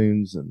Tinsel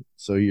Tunes. And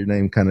so your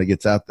name kind of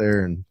gets out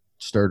there and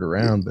stirred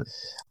around. But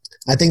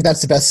I think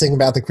that's the best thing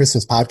about the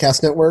Christmas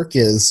Podcast Network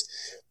is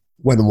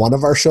when one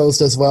of our shows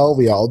does well,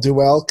 we all do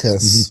well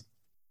because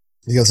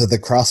of the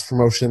cross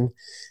promotion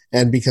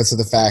and because of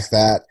the fact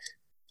that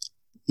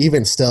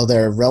even still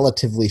there are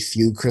relatively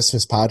few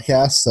Christmas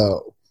podcasts.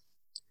 So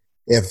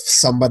if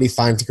somebody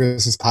finds the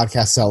Christmas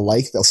podcast they'll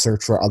like, they'll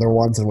search for other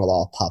ones and we'll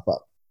all pop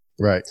up.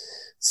 Right.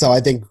 So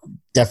I think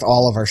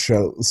all of our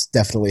shows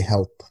definitely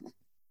help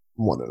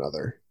one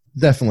another.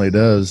 Definitely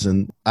does.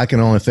 And I can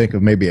only think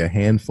of maybe a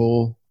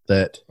handful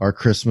that are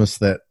Christmas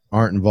that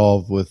aren't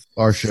involved with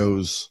our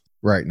shows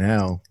right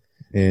now.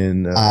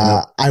 And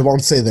I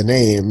won't say the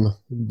name,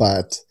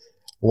 but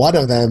one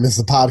of them is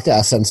the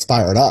podcast that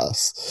inspired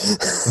us.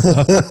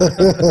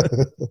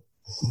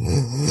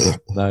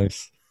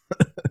 Nice.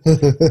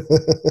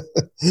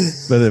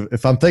 But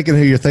if I'm thinking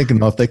who you're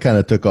thinking of, they kind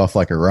of took off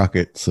like a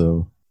rocket.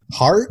 So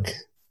Hark?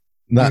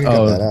 Not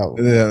that out.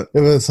 Yeah,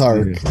 it was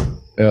Hark.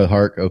 Yeah,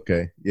 Hark.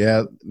 Okay,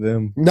 yeah,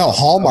 them. No,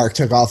 Hallmark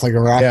took off like a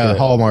rocket. Yeah,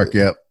 Hallmark.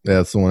 Yep, yeah,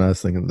 that's the one I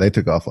was thinking. They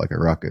took off like a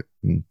rocket.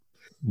 And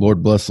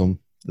Lord bless them.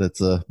 That's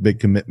a big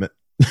commitment.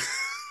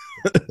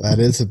 That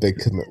is a big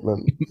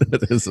commitment.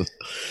 That is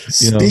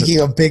Speaking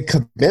of big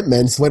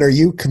commitments, when are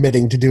you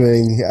committing to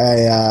doing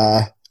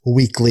a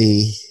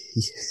weekly?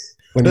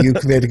 When are you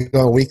committed to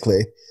going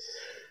weekly?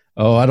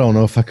 Oh, I don't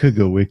know if I could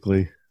go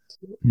weekly.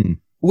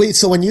 Wait,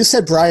 so when you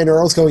said Brian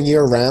Earl's going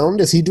year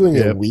round, is he doing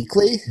it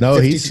weekly? No,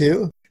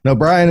 52?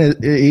 Brian,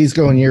 he's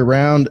going year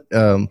round.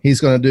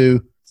 He's going to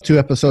do 2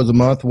 episodes a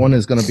month. One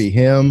is going to be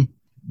him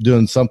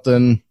doing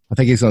something. I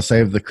think he's going to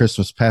save the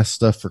Christmas past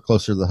stuff for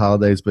closer to the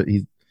holidays, but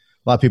a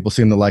lot of people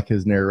seem to like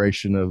his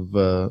narration of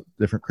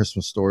different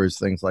Christmas stories,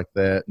 things like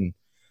that. And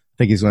I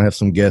think he's going to have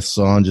some guests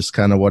on, just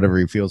kind of whatever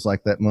he feels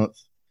like that month.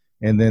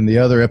 And then the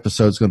other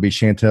episode is going to be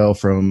Chantel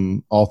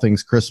from All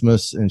Things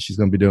Christmas, and she's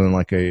going to be doing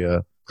like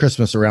a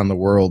Christmas Around the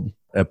World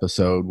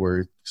episode where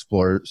he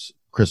explores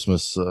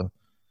Christmas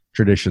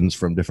traditions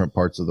from different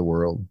parts of the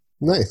world.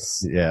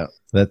 Nice. Yeah,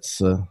 that's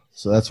so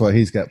that's what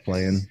he's got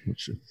playing.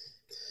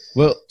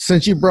 Well,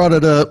 since you brought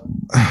it up,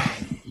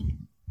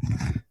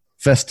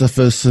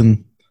 Festivus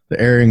and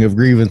the airing of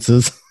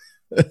grievances.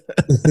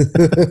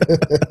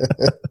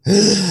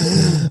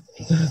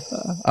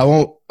 I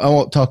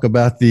won't talk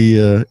about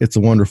the It's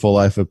a Wonderful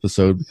Life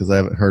episode because I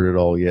haven't heard it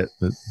all yet,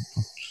 but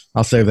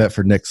I'll save that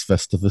for next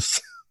Festivus.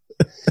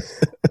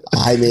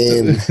 I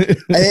mean,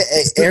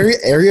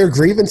 air your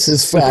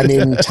grievances. I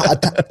mean,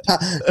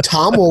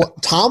 Tom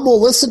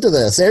will listen to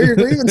this. Air your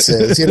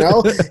grievances. You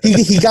know,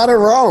 he got it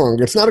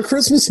wrong. It's not a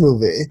Christmas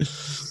movie.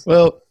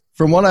 Well,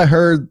 from what I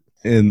heard,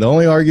 and the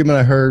only argument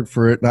I heard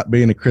for it not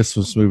being a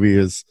Christmas movie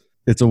is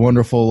It's a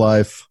Wonderful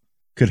Life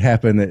could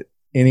happen at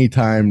any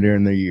time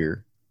during the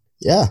year.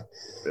 Yeah,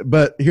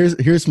 but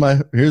here's my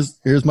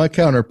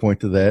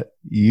counterpoint to that.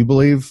 You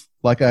believe,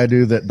 like I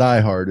do, that Die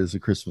Hard is a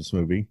Christmas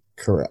movie.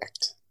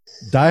 Correct.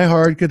 Die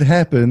Hard could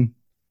happen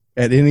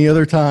at any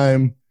other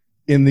time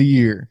in the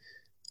year.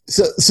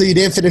 So you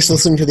didn't finish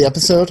listening to the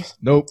episode?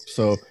 Nope.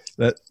 So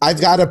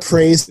I've got to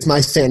praise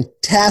my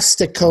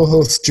fantastic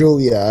co-host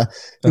Julia,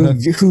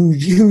 who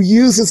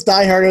uses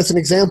Die Hard as an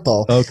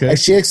example. Okay. And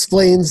she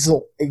explains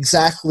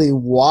exactly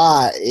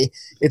why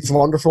It's a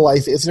Wonderful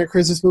Life isn't a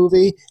Christmas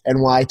movie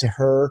and why to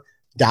her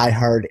Die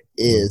Hard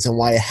is and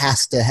why it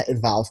has to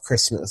involve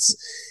Christmas.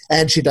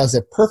 And she does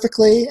it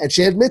perfectly, and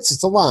she admits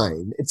it's a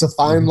line. It's a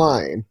fine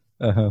line.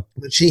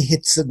 But she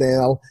hits the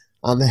nail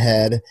on the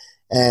head.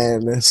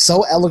 And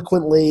so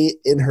eloquently,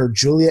 in her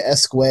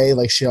Julia-esque way,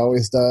 like she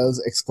always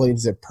does,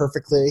 explains it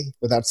perfectly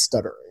without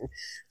stuttering.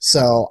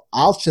 So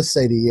I'll just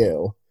say to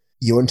you,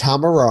 you and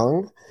Tom are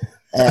wrong,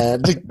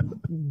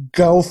 and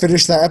go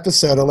finish that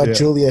episode and let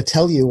Julia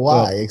tell you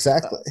why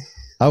exactly.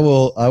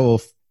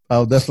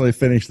 I'll definitely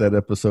finish that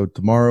episode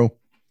tomorrow,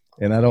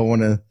 and I don't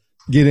want to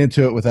get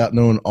into it without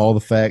knowing all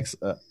the facts.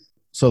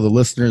 So the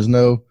listeners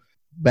know,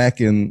 back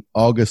in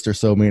August or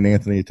so, me and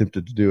Anthony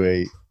attempted to do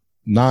a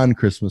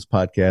non-Christmas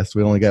podcast.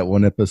 We only got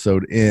 1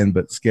 episode in,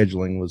 but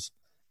scheduling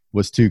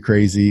was too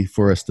crazy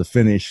for us to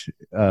finish.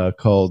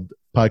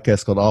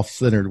 Podcast called Off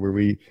Centered, where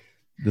we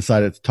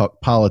decided to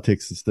talk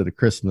politics instead of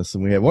Christmas.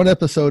 And we had 1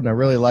 episode, and I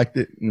really liked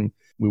it, and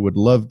we would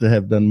love to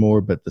have done more,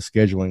 but the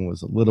scheduling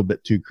was a little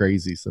bit too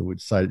crazy, so we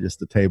decided just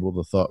to table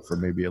the thought for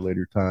maybe a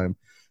later time.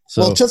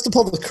 So, well, just to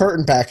pull the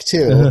curtain back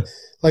too,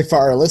 like for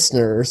our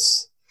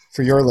listeners,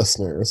 for your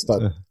listeners,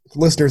 but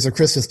listeners of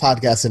Christmas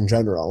podcasts in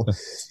general,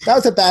 that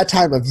was a bad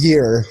time of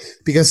year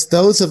because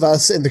those of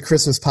us in the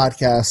Christmas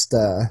podcast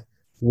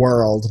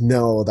world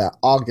know that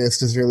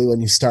August is really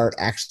when you start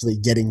actually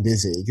getting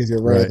busy because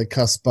you're right at the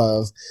cusp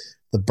of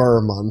the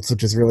Burr month,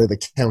 which is really the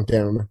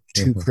countdown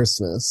to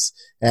Christmas.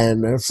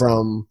 And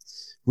from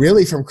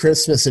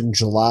Christmas in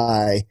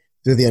July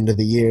through the end of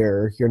the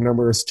year, your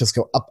numbers just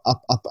go up,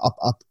 up, up, up,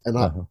 up, and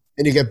up.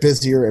 And you get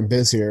busier and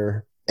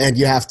busier. And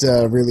you have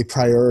to really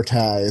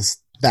prioritize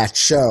that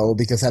show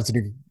because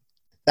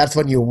that's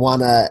when you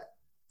want to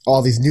 –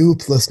 all these new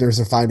listeners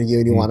are finding you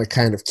and you want to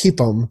kind of keep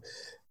them.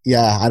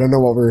 Yeah, I don't know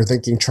what we were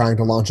thinking trying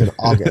to launch in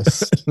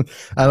August.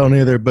 I don't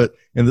either, but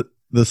in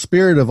the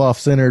spirit of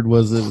Off-Centered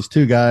was it was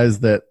 2 guys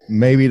that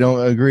maybe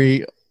don't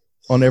agree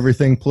on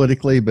everything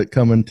politically, but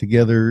coming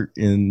together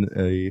in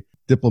a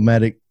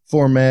diplomatic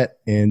format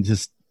and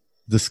just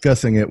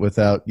discussing it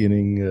without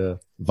getting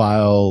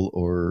vile.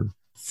 Or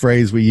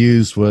phrase we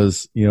used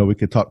was, we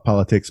could talk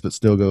politics but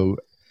still go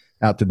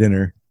out to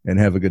dinner and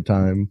have a good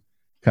time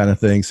kind of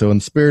thing. So in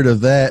the spirit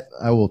of that,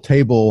 I will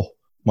table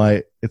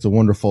my It's a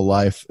Wonderful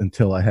Life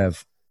until I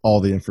have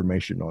all the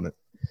information on it.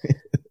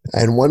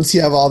 And once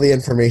you have all the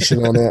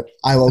information on it,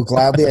 I will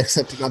gladly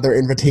accept another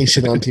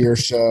invitation onto your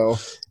show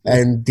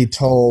and be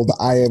told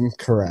I am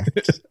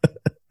correct.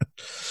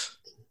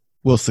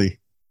 We'll see.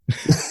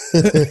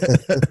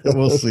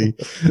 We'll see.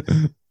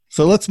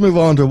 So let's move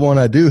on to one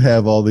I do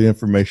have all the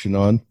information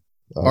on.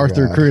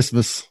 Arthur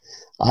Christmas.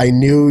 I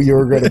knew you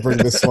were going to bring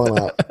this one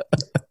up.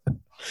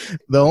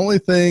 The only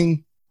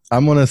thing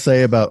I'm going to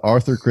say about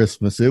Arthur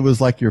Christmas, it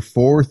was like your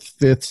 4th,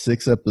 5th,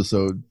 6th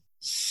episode,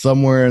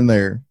 somewhere in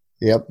there.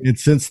 Yep. And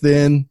since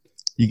then,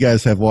 you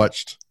guys have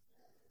watched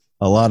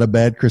a lot of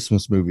bad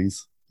Christmas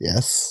movies.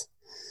 Yes.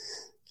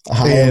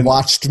 I have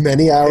watched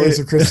many hours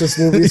of Christmas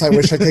movies. I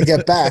wish I could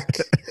get back.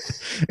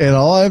 And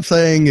all I'm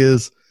saying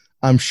is,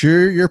 I'm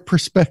sure your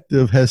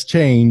perspective has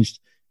changed,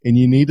 and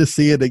you need to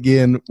see it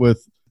again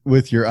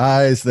with your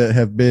eyes that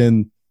have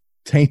been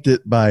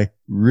tainted by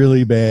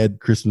really bad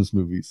Christmas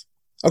movies.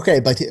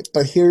 Okay, but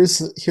here's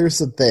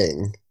the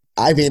thing.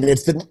 I mean,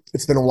 it's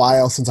been a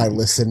while since I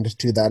listened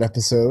to that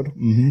episode,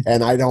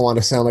 and I don't want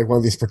to sound like one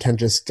of these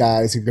pretentious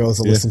guys who goes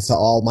and listens to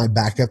all my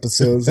back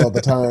episodes all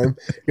the time,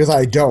 because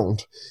I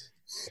don't.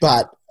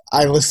 But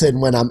I listen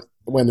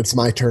when it's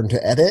my turn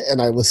to edit,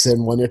 and I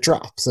listen when it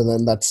drops, and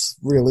then that's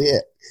really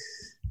it.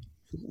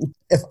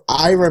 If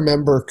I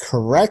remember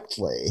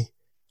correctly,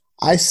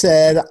 I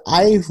said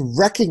I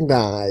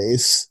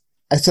recognize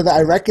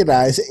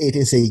it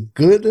is a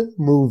good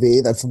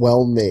movie that's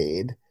well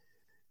made.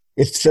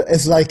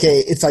 It's like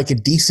a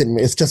decent.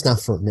 It's just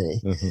not for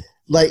me.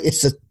 Like,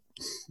 it's a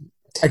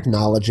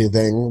technology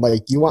thing.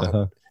 Like, you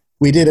want.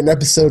 We did an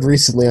episode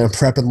recently on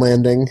Prep and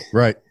Landing.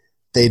 Right.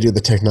 They do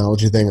the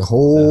technology thing a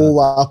whole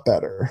lot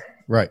better.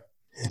 Right.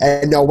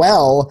 And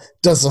Noelle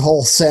does the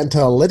whole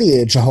Santa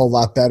lineage a whole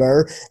lot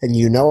better. And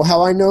you know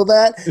how I know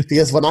that?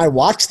 Because when I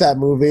watched that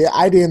movie,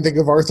 I didn't think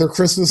of Arthur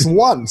Christmas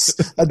once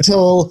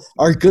until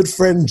our good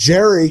friend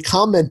Jerry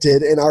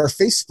commented in our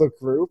Facebook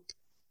group.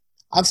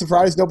 I'm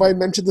surprised nobody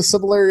mentioned the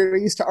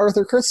similarities to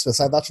Arthur Christmas.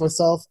 I thought to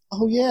myself,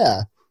 oh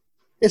yeah,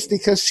 it's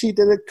because she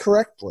did it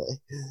correctly.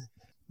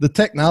 The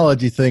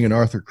technology thing in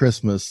Arthur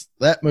Christmas,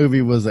 that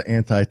movie was an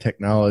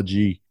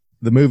anti-technology.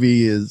 The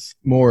movie is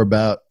more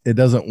about, it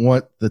doesn't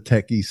want the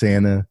techie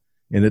Santa,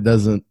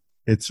 and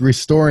it's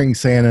restoring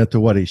Santa to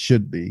what he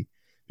should be,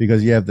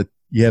 because you have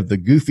the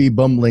goofy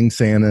bumbling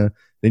Santa,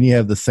 then you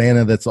have the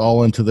Santa that's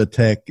all into the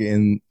tech,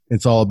 and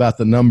it's all about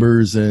the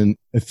numbers and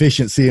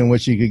efficiency in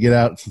which you could get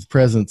out with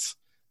presents.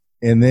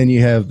 And then you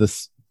have the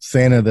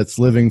Santa that's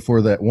living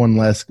for that one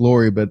last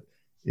glory, but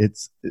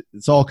it's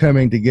all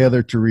coming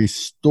together to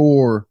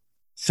restore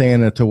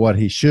Santa to what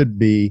he should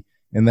be,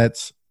 and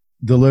that's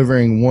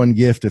delivering one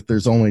gift if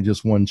there's only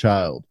just one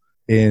child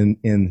in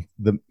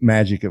the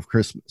magic of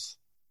Christmas.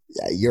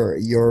 Yeah,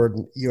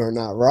 you're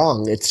not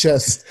wrong. It's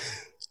just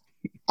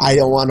I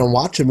don't want to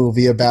watch a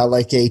movie about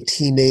like a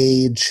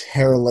teenage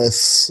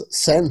hairless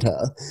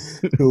Santa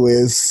who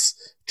is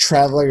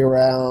traveling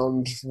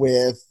around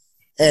with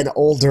an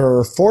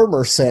older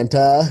former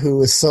Santa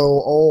who is so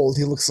old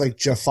he looks like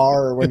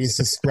Jafar when he's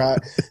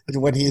disguised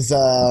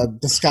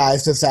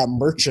as that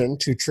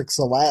merchant who tricks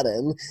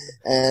Aladdin,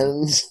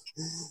 and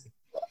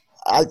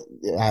I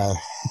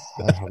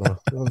don't know.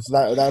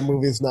 That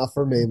movie's not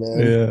for me,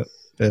 man.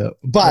 Yeah.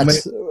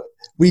 But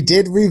we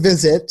did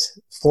revisit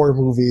 4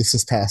 movies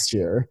this past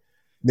year.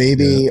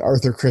 Maybe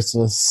Arthur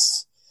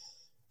Christmas.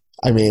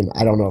 I mean,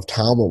 I don't know if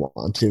Tom will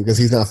want to, because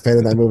he's not a fan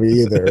of that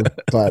movie either.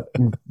 But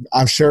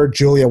I'm sure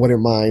Julia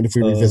wouldn't mind if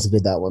we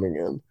revisited that one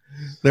again.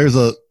 There's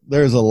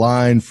a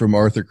line from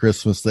Arthur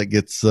Christmas that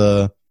gets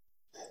said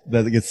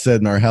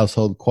in our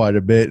household quite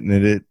a bit,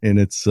 and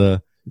it's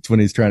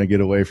when he's trying to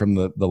get away from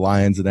the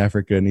lions in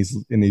Africa, and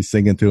he's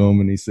singing to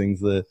him, and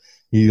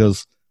he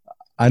goes,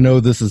 "I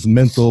know this is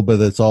mental, but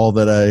it's all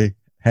that I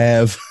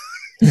have."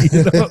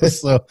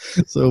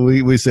 So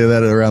we say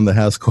that around the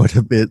house quite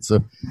a bit.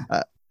 So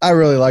I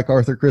really like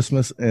Arthur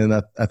Christmas, and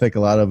I think a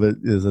lot of it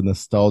is a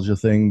nostalgia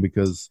thing,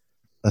 because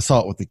I saw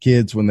it with the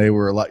kids when they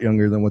were a lot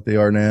younger than what they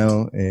are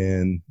now,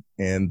 and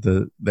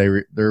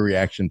their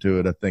reaction to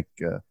it, I think,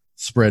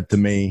 spread to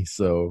me.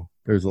 So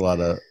there's a lot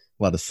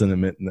of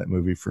sentiment in that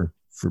movie for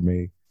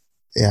me.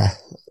 Yeah.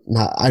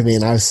 I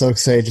was so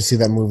excited to see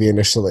that movie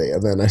initially,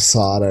 and then I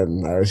saw it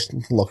and I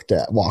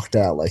walked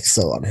out like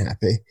so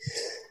unhappy.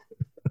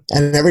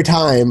 And every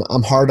time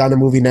I'm hard on a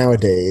movie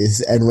nowadays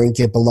and rank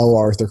it below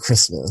Arthur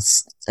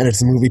Christmas, and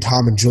it's a movie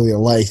Tom and Julia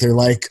like, they're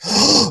like,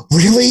 oh,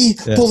 really?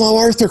 Yeah. Below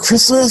Arthur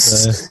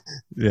Christmas?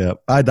 Yeah.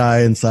 I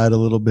die inside a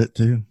little bit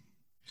too.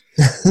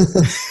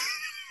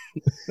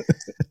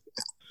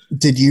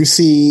 Did you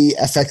see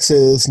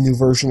FX's new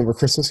version of A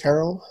Christmas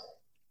Carol?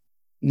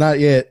 Not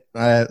yet.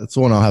 It's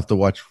one I'll have to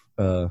watch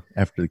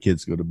after the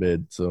kids go to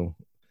bed. So,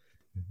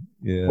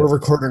 yeah. We're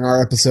recording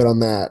our episode on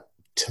that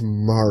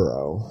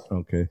tomorrow.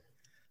 Okay.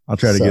 I'll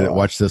try to get it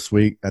watched this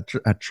week.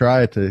 I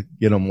try to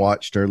get them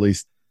watched, or at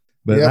least,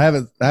 but I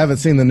haven't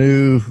seen the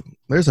new.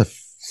 There's a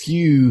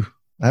few.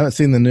 I haven't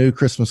seen the new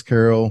Christmas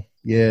Carol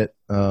yet.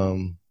 I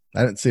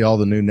didn't see all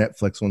the new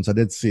Netflix ones. I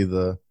did see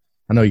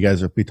I know you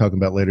guys will be talking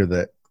about later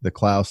that the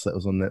Klaus that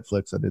was on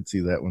Netflix. I did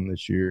see that one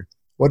this year.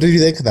 What did you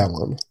think of that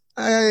one?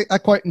 I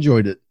quite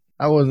enjoyed it.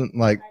 I wouldn't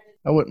like.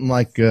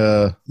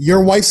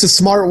 Your wife's a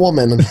smart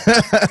woman.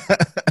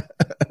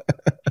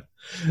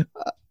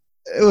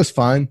 It was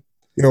fine.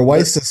 Your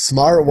wife's a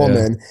smart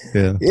woman.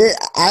 Yeah.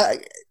 I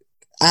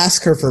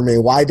ask her for me.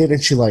 Why didn't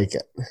she like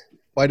it?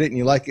 Why didn't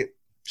you like it?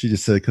 She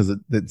just said because it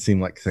didn't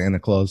seem like Santa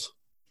Claus.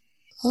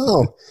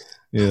 Oh.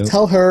 Yeah.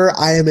 Tell her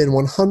I am in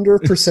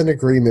 100%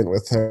 agreement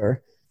with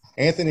her.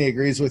 Anthony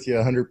agrees with you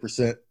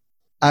 100%.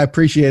 I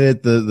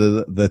appreciated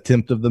the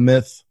attempt of the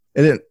myth.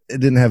 It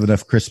didn't have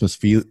enough Christmas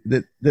feel.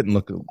 It didn't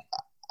look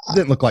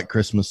like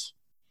Christmas.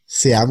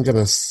 See, I'm going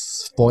to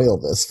spoil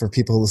this for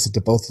people who listen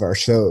to both of our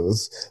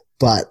shows,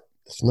 but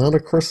it's not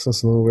a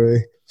Christmas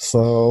movie.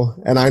 So,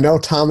 and I know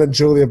Tom and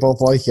Julia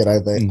both like it, I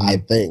think. Mm-hmm. I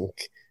think.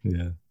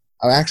 Yeah.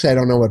 Actually, I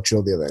don't know what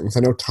Julia thinks.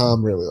 I know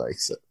Tom really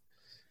likes it.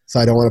 So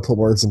I don't want to put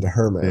words into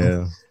her mouth.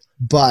 Yeah.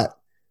 But,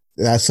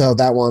 so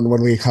that one,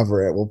 when we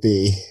cover it, will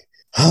be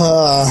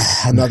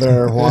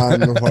another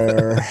one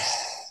where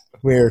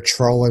we're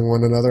trolling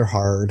one another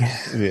hard.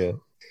 Yeah.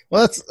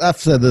 Well, I've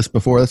said this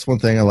before. That's one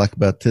thing I like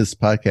about this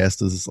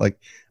podcast is like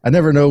I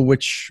never know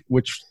which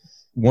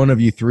one of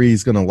you three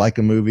is going to like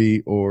a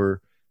movie or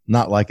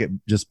not like it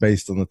just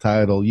based on the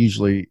title.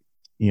 Usually,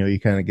 you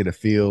kind of get a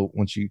feel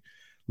once you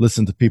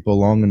listen to people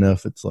long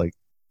enough. It's like,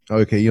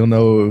 okay, you'll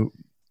know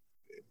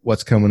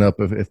what's coming up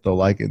if they'll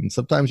like it. And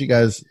sometimes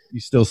you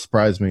still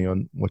surprise me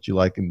on what you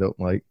like and don't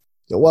like.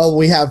 Well,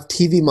 we have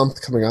TV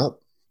month coming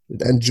up,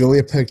 and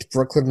Julia picked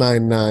Brooklyn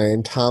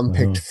Nine-Nine. Tom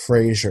picked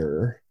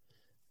Frasier.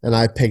 And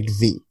I picked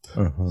Veep.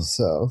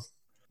 So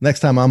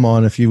next time I'm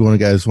on, if you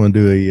guys want to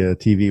do a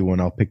TV one,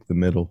 I'll pick the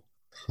middle.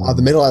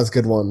 The middle has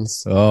good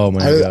ones. Oh my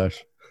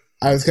gosh!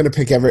 I was going to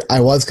pick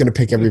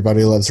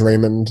Everybody Loves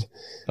Raymond.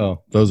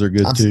 Oh, those are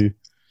good too.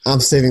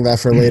 I'm saving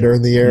that for later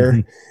in the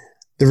year.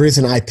 The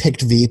reason I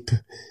picked Veep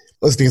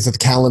was because of the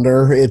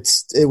calendar. It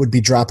would be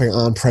dropping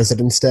on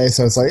President's Day,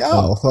 so it's like,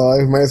 well,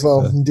 I might as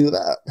well do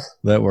that.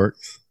 That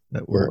works.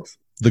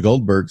 The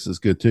Goldbergs is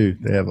good too.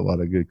 They have a lot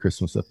of good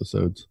Christmas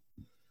episodes.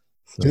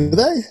 So, do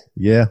they?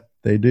 Yeah,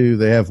 they do.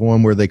 They have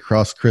one where they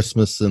cross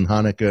Christmas and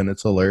Hanukkah, and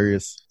it's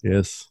hilarious.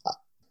 Yes.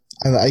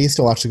 I used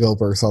to watch the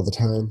Goldbergs all the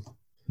time.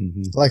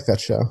 I like that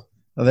show.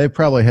 They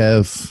probably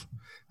have...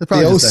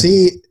 The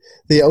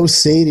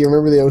OC, do you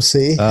remember the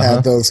OC?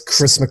 Had those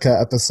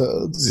Christmaka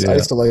episodes. Yeah. I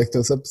used to like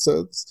those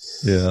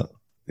episodes. Yeah.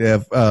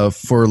 Yeah.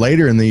 For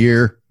later in the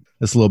year,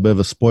 it's a little bit of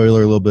a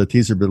spoiler, a little bit of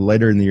teaser, but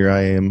later in the year,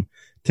 I am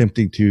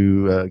attempting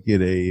to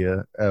get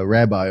a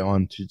rabbi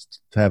on to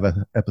have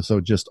an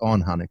episode just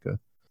on Hanukkah.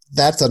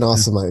 That's an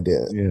awesome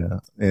idea. Yeah,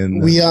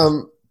 and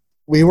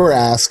we were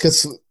asked,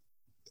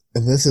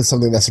 and this is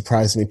something that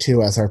surprised me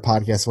too as our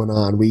podcast went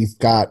on. We've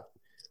got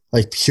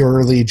like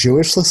purely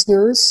Jewish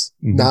listeners,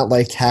 not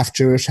like half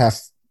Jewish, half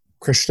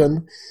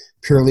Christian,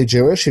 purely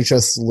Jewish who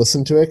just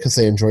listen to it because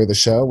they enjoy the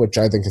show, which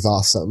I think is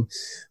awesome.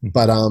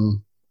 But a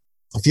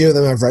few of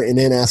them have written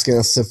in asking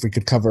us if we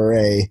could cover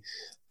a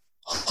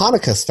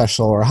Hanukkah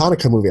special or a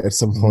Hanukkah movie at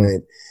some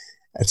point.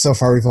 And so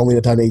far we've only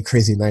done 8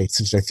 Crazy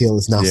Nights, which I feel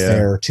is not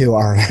fair to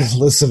our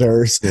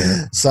listeners.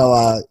 Yeah.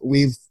 So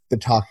we've been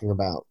talking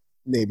about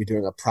maybe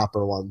doing a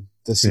proper one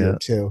this year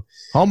too.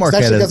 Hallmark,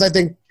 especially because I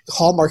think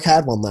Hallmark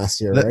had one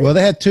last year, right? Well,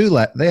 they had two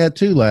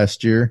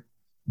last year.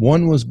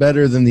 One was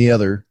better than the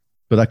other,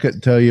 but I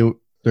couldn't tell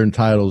you their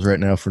titles right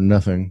now for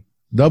nothing.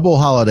 Double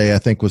Holiday, I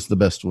think, was the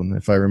best one,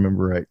 if I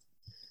remember right.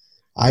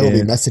 I will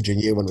be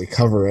messaging you when we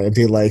cover it and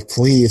be like,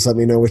 please let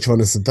me know which one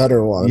is the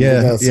better one.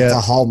 Yeah, it's a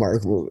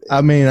Hallmark movie.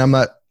 I mean, I'm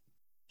not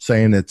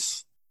saying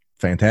it's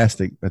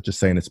fantastic. I'm just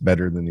saying it's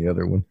better than the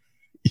other one.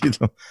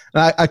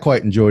 I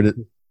quite enjoyed it.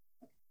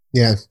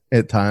 Yeah,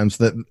 at times.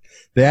 The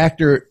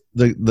actor,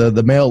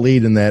 the male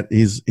lead in that,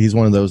 he's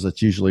one of those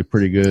that's usually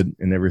pretty good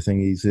in everything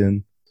he's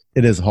in.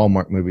 It is a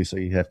Hallmark movie, so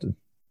you have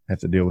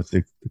to deal with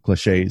the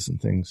cliches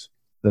and things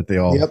that they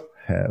all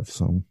have.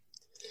 So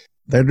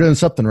they're doing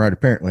something right,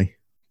 apparently.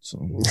 So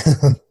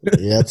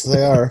yes,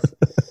 they are.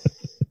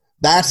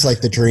 That's like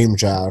the dream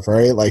job,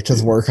 right? Like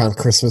just work on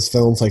Christmas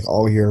films like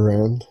all year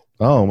round.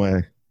 Oh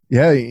man,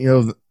 yeah.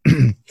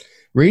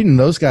 Reading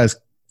those guys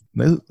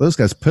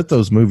put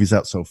those movies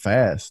out so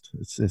fast.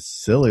 It's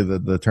silly the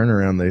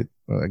turnaround.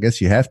 I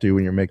guess you have to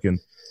when you're making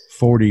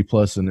 40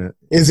 plus in it.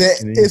 Is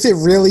it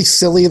really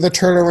silly the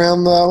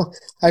turnaround though?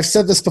 I've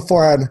said this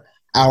before on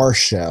our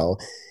show.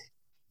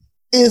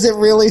 Is it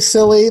really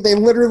silly? They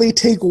literally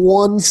take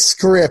one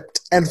script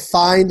and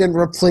find and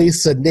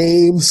replace the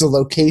names, the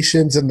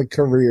locations, and the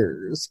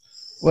careers.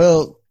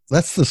 Well,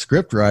 that's the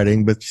script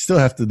writing, but you still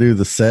have to do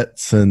the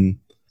sets and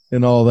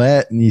all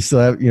that, and you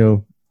still have,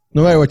 no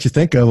matter what you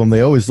think of them,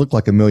 they always look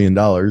like $1 million.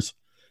 I'm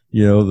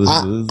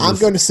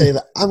going to say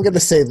that. I'm going to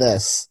say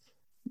this: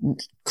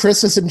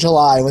 Christmas in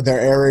July, when they're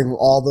airing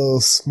all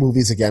those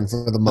movies again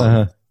for the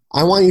month,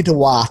 I want you to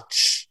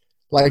watch.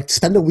 Like,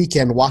 spend a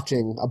weekend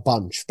watching a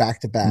bunch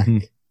back to back.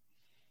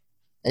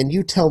 And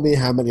you tell me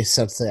how many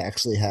sets they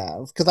actually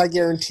have. Because I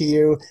guarantee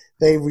you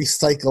they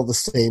recycle the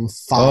same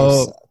 5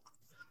 sets.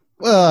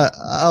 Well,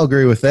 I'll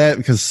agree with that.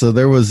 Because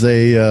there was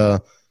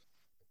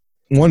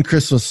one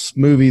Christmas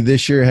movie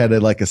this year had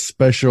a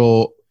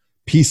special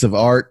piece of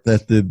art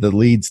that the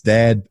lead's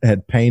dad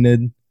had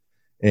painted.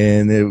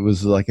 And it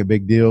was like a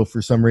big deal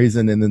for some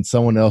reason. And then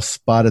someone else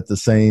spotted the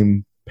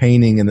same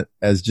painting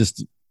as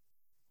just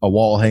a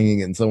wall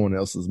hanging in someone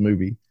else's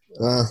movie.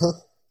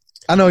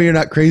 I know you're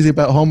not crazy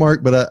about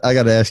Hallmark, but I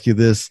got to ask you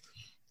this.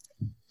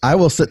 I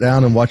will sit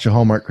down and watch a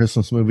Hallmark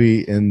Christmas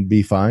movie and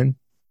be fine.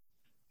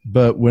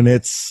 But when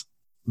it's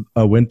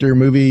a winter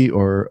movie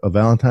or a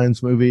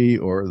Valentine's movie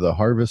or the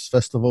Harvest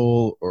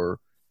Festival or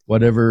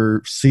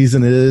whatever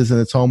season it is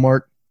and it's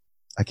Hallmark,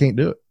 I can't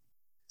do it.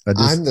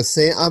 I'm the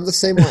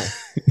same way.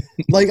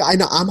 Like, I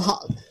know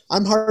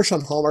I'm harsh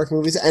on Hallmark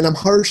movies, and I'm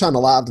harsh on a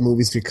lot of the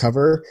movies we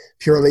cover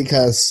purely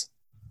because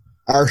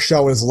our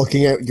show is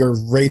looking at your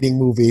rating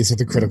movies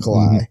with a critical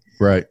eye.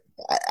 Right.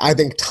 I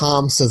think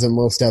Tom says it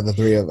most out of the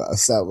three of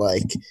us that,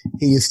 like,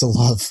 he used to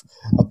love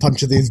a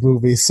bunch of these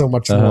movies so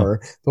much more,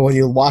 but when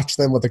you watch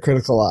them with a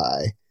critical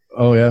eye.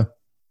 Oh, yeah.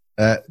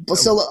 But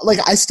so, like,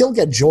 I still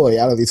get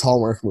joy out of these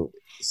Hallmark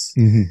movies.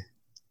 Mm-hmm.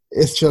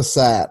 It's just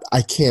that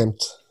I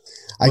can't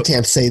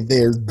say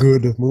they're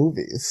good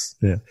movies.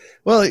 Yeah.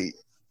 Well,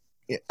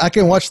 I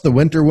can watch the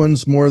winter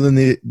ones more than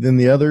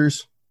the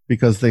others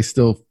because they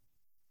still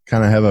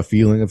kind of have a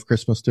feeling of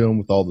Christmas to them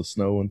with all the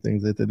snow and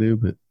things that they do.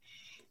 But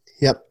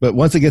yep. But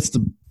once it gets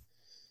to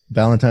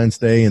Valentine's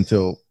Day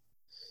until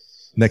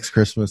next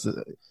Christmas, I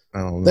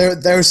don't know.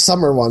 There's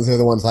summer ones are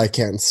the ones I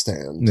can't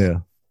stand. Yeah.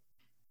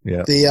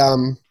 Yeah.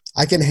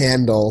 I can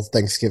handle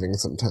Thanksgiving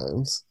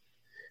sometimes.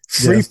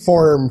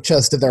 Freeform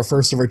just did their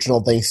first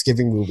original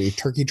Thanksgiving movie,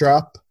 Turkey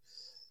Drop,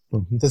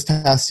 this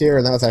past year,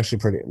 and that was actually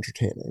pretty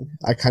entertaining.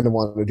 I kind of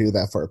wanted to do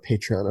that for a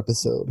Patreon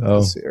episode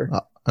this year.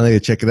 I need to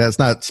check it out. It's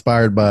not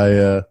inspired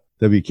by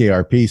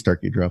WKRP's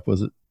Turkey Drop,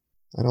 was it?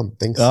 I don't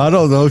think so. I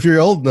don't know if you're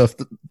old enough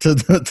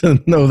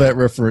to know that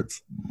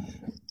reference.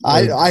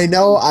 I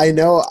know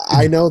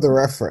the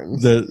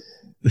reference.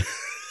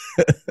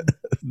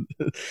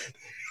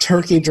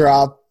 Turkey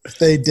Drop,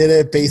 they did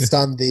it based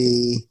on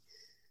the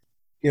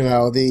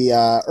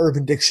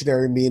Urban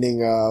Dictionary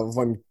meaning of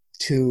when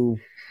two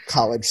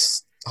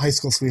high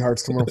school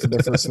sweethearts come over for their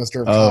first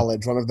semester of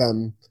college. One of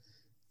them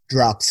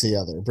drops the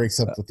other, breaks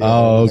up with the other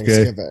on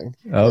Thanksgiving.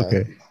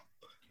 Okay.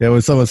 Yeah,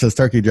 when someone says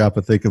Turkey Drop,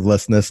 I think of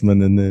Les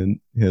Nessman and then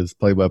his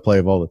play-by-play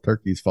of all the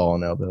turkeys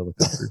falling out of the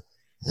helicopter.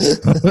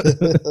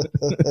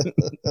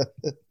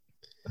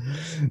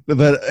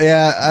 But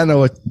yeah, I know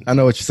what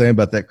you're saying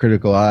about that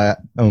critical eye.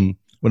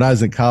 When I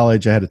was in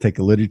college, I had to take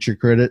a literature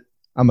credit.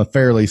 I'm a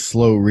fairly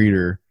slow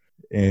reader,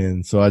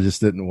 and so I just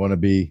didn't want to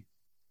be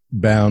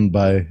bound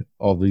by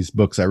all these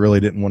books I really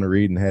didn't want to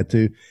read and had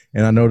to.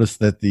 And I noticed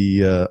that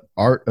the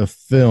art of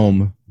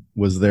film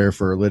was there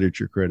for a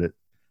literature credit.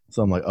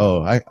 So I'm like,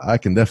 I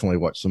can definitely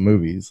watch some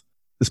movies.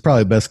 It's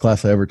probably the best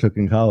class I ever took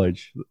in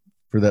college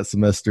for that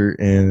semester,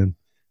 and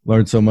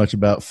learned so much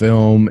about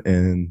film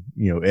and,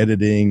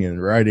 editing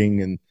and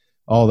writing and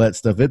all that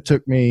stuff. It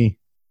took me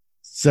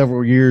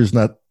several years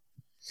not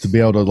to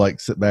be able to like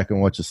sit back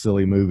and watch a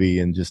silly movie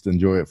and just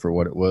enjoy it for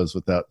what it was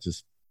without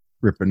just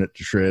ripping it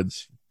to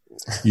shreds,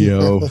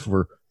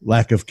 for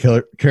lack of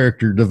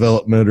character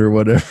development or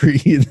whatever,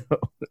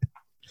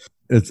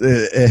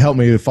 It helped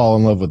me fall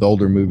in love with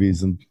older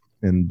movies and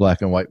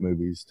black and white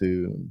movies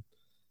too,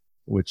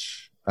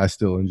 which I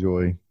still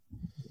enjoy.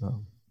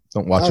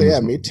 Don't watch them. Yeah,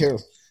 me too.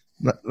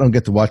 Don't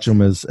get to watch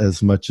them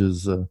as much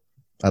as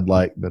I'd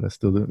like, but I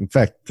still do. In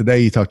fact,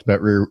 today you talked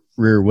about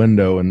Rear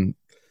Window, and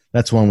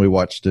that's one we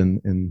watched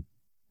in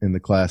the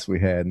class we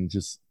had, and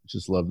just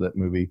loved that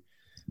movie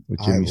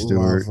with Jimmy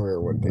Stewart. Love Rear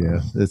Window.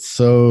 Yeah, it's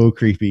so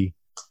creepy.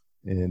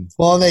 And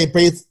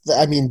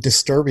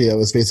Disturbia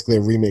was basically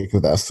a remake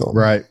of that film.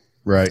 Right.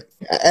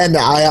 And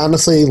I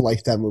honestly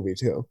like that movie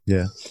too.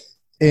 Yeah.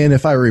 And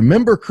if I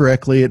remember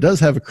correctly, it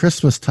does have a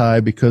Christmas tie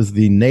because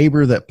the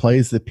neighbor that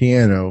plays the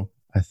piano,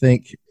 I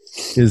think,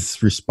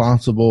 is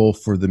responsible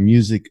for the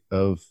music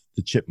of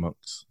the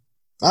Chipmunks.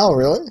 Oh,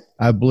 really?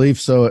 I believe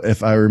so.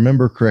 If I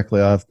remember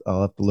correctly,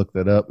 I'll have to look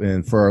that up.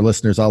 And for our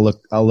listeners, I'll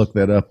look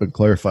that up and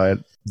clarify it.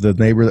 The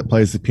neighbor that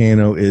plays the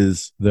piano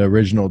is the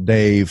original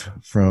Dave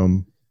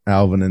from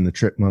Alvin and the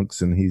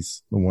Chipmunks, and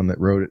he's the one that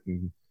wrote it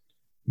and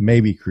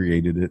maybe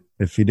created it.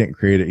 If he didn't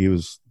create it, he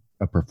was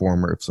a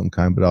performer of some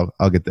kind, but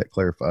I'll get that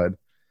clarified.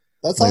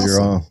 That's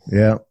later awesome. On.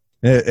 Yeah.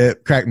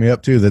 It cracked me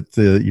up too that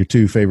your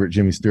two favorite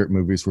Jimmy Stewart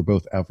movies were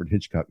both Alfred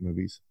Hitchcock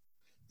movies.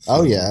 So,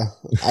 oh yeah.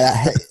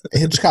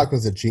 Hitchcock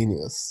was a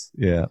genius.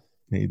 Yeah,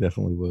 he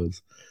definitely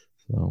was.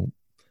 So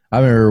I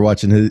remember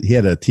watching he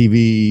had a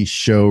TV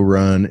show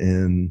run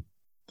in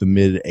the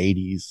mid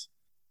 80s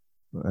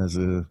as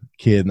a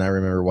kid. And I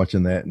remember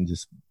watching that and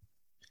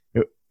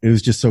it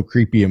was just so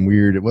creepy and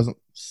weird. It wasn't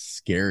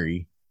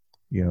scary,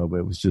 but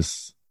it was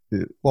just,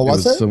 what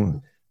was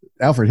it?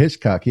 Alfred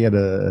Hitchcock, he had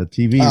a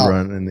TV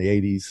run in the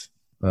 80s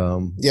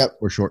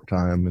for a short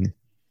time. And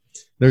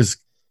there's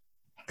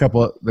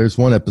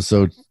one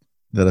episode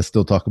that I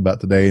still talk about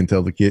today and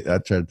I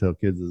try to tell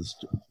kids a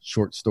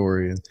short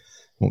story and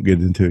won't get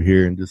into it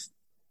here and just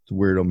to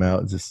weird them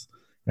out.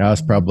 I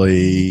was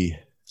probably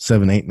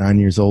 7, 8, 9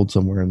 years old,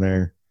 somewhere in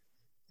there.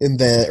 In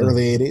the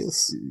early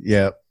 80s?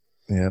 Yeah.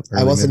 Yeah,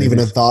 I wasn't even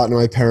a thought in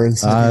my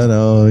parents. I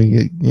know.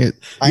 You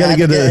gotta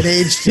get an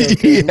age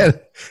joke. Yeah,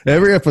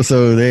 every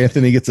episode,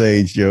 Anthony gets an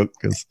age joke.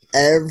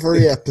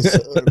 Every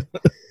episode.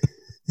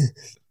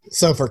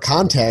 So for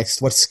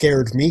context, what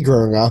scared me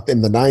growing up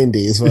in the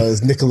 90s was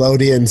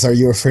Nickelodeon's Are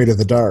You Afraid of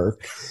the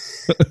Dark?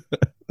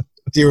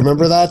 Do you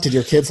remember that? Did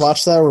your kids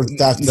watch that? Or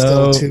that's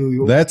still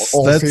too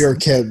old for your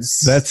kids?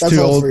 That's too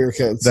old for your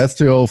kids. That's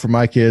too old for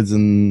my kids.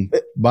 And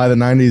by the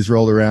 90s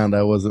rolled around,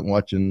 I wasn't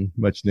watching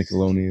much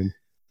Nickelodeon.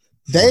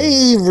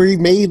 They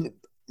remade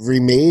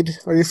remade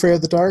Are You Afraid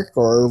of the Dark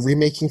or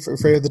remaking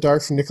Afraid of the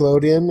Dark from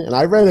Nickelodeon. And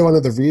I read one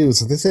of the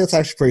reviews, and they say it's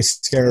actually pretty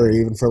scary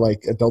even for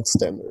like adult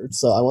standards.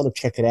 So I want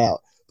to check it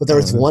out. But there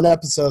was one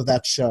episode of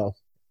that show.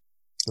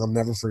 I'll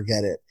never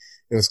forget it.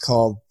 It was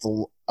called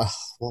I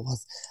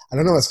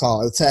don't know what it's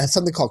called. It had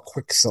something called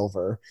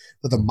Quicksilver,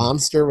 but the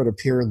monster would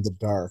appear in the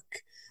dark,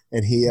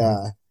 and he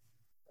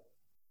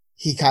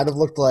kind of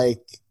looked like.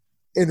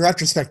 In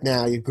retrospect,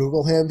 now you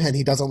Google him, and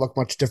he doesn't look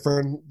much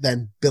different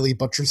than Billy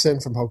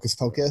Butcherson from Hocus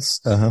Pocus.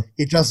 Uh-huh.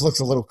 He just looks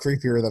a little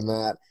creepier than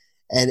that,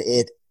 and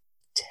it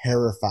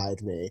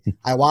terrified me.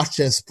 I watched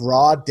this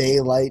broad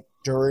daylight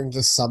during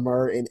the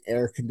summer in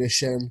air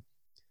condition.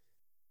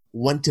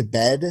 Went to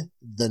bed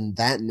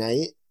that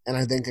night. And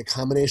I think a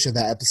combination of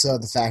that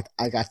episode, the fact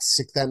I got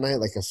sick that night,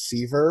 like a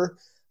fever,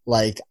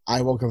 like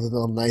I woke up in the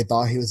middle of the night,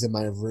 thought he was in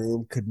my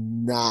room, could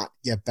not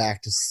get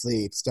back to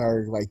sleep,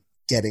 started like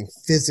getting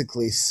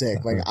physically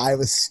sick. Like I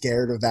was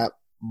scared of that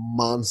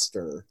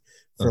monster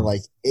for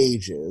like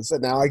ages.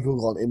 And now I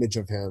Google an image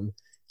of him,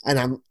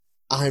 and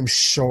I'm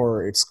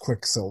sure it's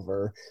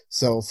Quicksilver.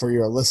 So for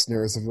your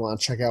listeners, if you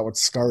want to check out what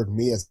scarred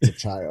me as a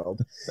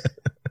child,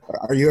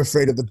 Are You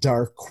Afraid of the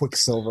Dark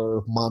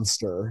Quicksilver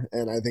monster?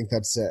 And I think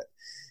that's it.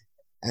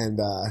 And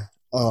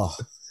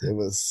it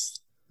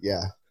was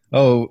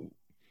Oh,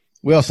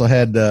 we also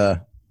had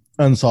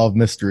Unsolved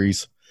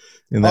Mysteries.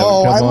 And that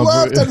I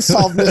loved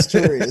Unsolved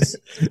Mysteries.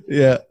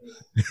 Yeah.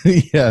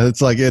 Yeah,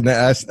 it's like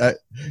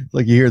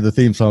like you hear the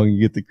theme song,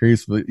 you get the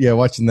creeps. But yeah,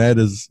 watching that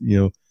is,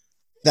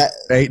 that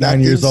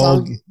 8-9 years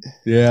old.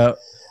 Yeah.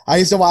 I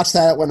used to watch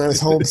that when I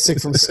was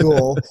homesick from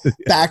school.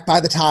 Back by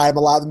the time a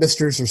lot of the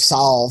mysteries were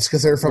solved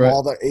because they're from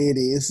all the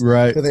 80s.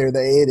 Right. They were the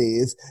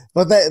 80s.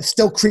 But that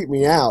still creeped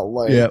me out.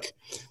 Like,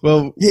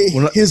 well,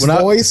 his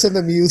voice and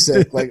the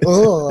music, like,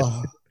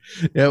 ugh.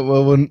 Yeah,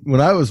 well,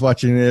 when I was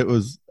watching it, it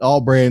was all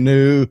brand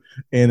new,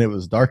 and it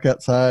was dark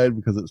outside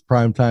because it was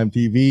primetime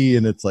TV,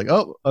 and it's like,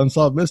 oh,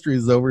 Unsolved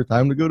Mysteries is over,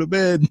 time to go to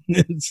bed.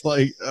 It's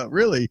like,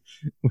 really?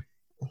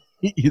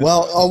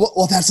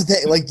 Well, that's the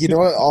thing. Like,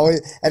 what?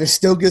 Always, and it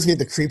still gives me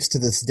the creeps to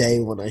this day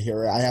when I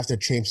hear it. I have to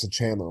change the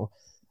channel.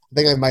 I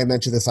think I might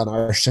mention this on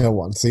our show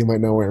once, so you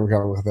might know where I'm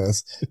going with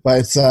this. But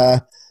it's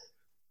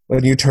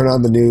when you turn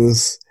on the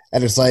news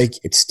and it's like,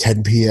 it's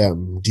 10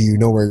 p.m. Do you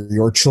know where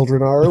your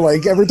children are?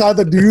 Like, every time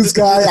the news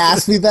guy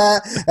asks me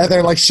that, and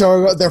they're like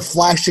they're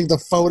flashing the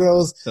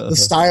photos, the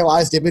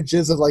stylized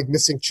images of like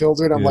missing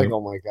children. I'm like,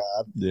 oh my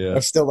God. Yeah.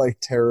 That still like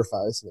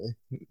terrifies me.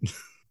 A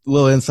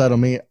little insight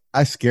on me.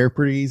 I scare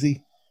pretty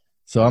easy.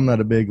 So I'm not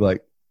a big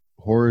like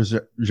horror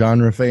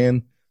genre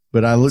fan,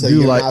 but I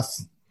do like.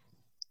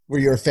 Were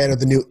you a fan of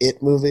the new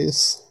It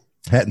movies?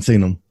 Hadn't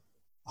seen them.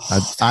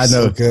 I know.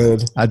 So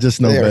good. I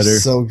just know they better. Are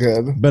so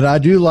good. But I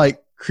do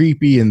like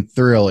creepy and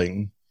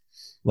thrilling.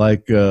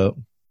 Like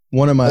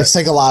one of my like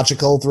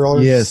psychological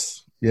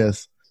thrillers.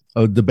 Yes.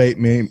 A debate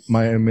me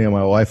and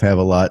my wife have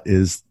a lot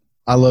is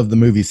I love the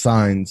movie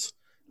Signs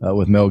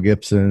with Mel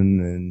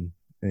Gibson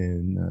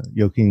and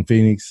Joaquin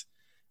Phoenix,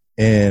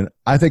 and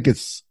I think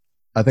it's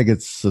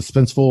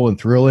suspenseful and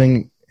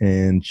thrilling.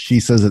 And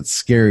she says it's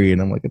scary,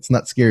 and I'm like, it's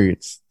not scary.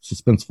 It's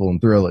suspenseful and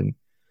thrilling.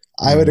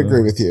 I would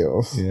agree with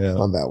you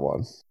on that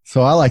one.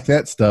 So I like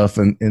that stuff,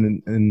 and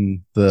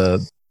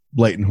the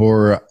blatant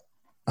horror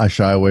I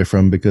shy away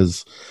from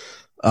because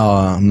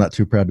I'm not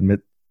too proud to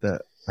admit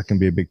that I can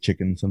be a big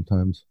chicken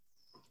sometimes.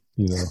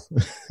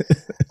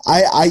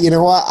 I you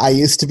know what? I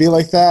used to be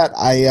like that.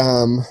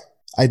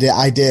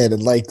 I did.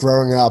 And like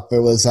growing up,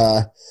 it was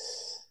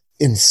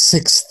in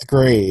 6th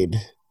grade.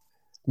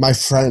 My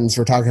friends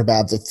were talking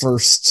about the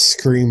first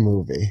Scream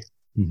movie.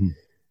 Mm-hmm.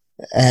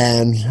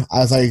 And I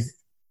was like,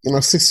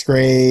 6th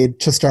grade,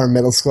 just started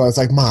middle school. I was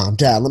like, Mom,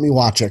 Dad, let me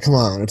watch it. Come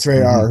on. It's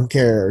rated R. Who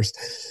cares?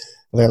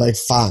 And they're like,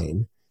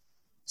 fine.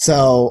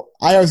 So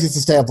I always used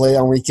to stay up late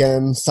on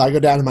weekends. So I go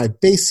down to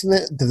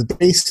the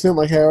basement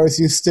like I always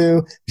used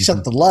to,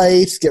 shut the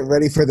lights, get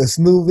ready for this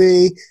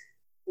movie.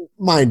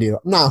 Mind you,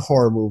 I'm not a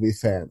horror movie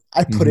fan.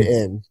 I put it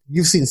in.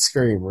 You've seen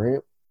Scream, right?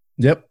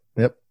 Yep.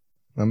 I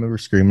remember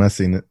Scream. I've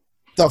seen it.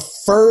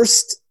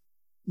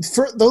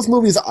 Those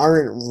movies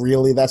aren't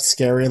really that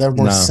scary. They're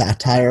more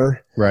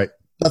satire. Right.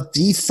 But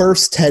the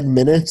first 10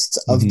 minutes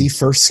of the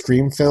first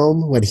Scream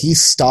film, when he's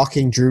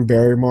stalking Drew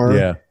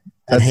Barrymore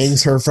and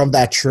hangs her from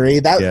that tree,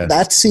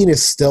 that scene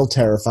is still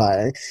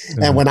terrifying.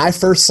 And when I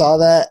first saw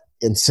that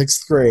in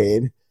 6th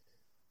grade,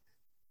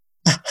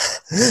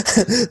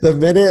 the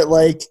minute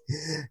like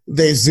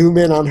they zoom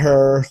in on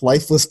her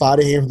lifeless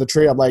body hanging from the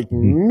tree, I'm like,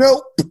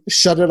 nope,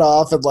 shut it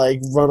off and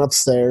like run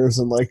upstairs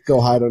and like go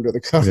hide under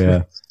the cover.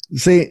 Yeah.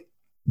 See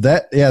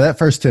that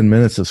first 10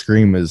 minutes of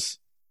Scream is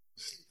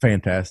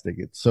fantastic.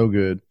 It's so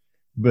good,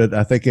 but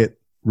I think it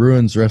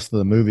ruins the rest of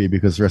the movie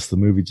because the rest of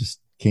the movie just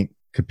can't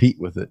compete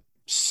with it.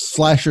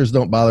 Slashers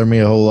don't bother me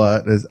a whole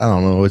lot. I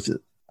don't know.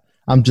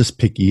 I'm just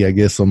picky, I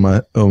guess, on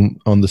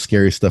the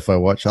scary stuff I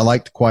watch. I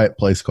liked Quiet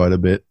Place quite a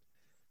bit.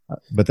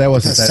 But that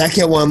wasn't the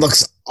second one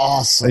looks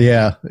awesome.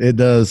 Yeah, it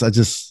does.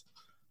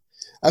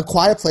 A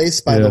Quiet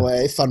Place, by the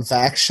way, fun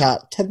fact,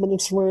 shot 10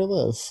 minutes from where I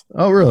live.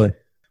 Oh, really?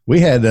 We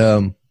had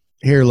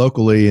here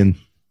locally in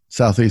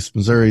Southeast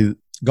Missouri,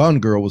 Gone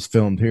Girl was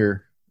filmed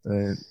here.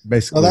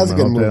 Basically, oh, that's a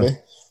good movie.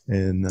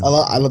 And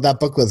I love that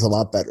book was a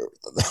lot better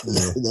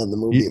than the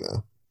movie,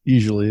 though.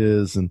 Usually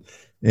is, and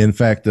in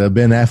fact,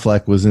 Ben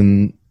Affleck was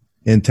in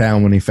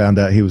town when he found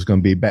out he was going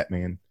to be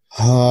Batman.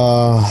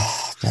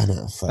 Oh, Ben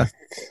Affleck.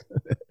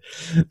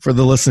 For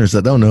the listeners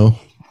that don't know,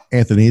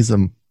 Anthony's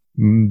a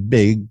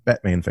big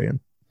Batman fan.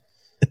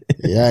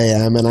 Yeah, I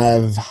am, and I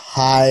have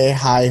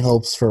high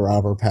hopes for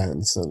Robert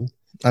Pattinson.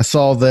 I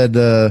saw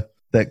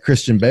that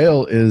Christian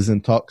Bale is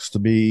in talks to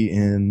be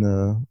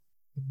in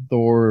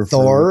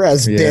Thor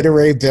as Beta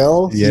Ray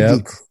Bill. Yeah,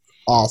 he'd be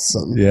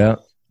awesome. Yeah,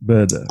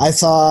 but I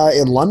saw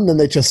in London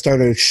they just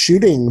started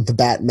shooting the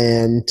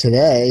Batman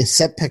today.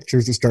 Set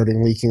pictures are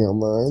starting leaking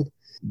online.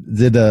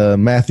 Did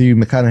Matthew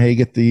McConaughey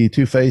get the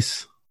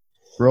Two-Face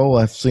role?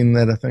 I've seen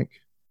that, I think.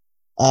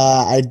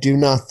 I do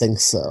not think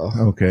so.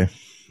 Okay.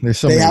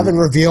 They haven't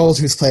revealed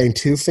who's playing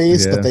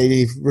Two-Face, but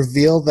they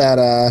revealed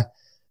that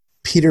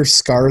Peter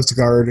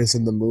Skarsgård is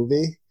in the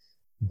movie,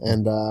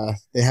 and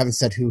they haven't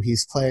said who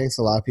he's playing,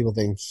 so a lot of people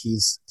think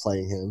he's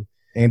playing him.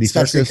 Andy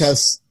Especially Serkis?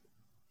 because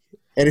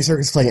Andy Serkis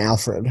is playing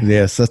Alfred.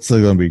 Yes, that's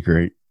going to be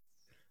great.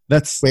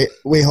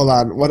 Wait, hold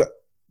on.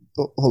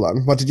 Hold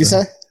on. What did you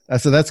say? I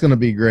said that's going to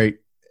be great.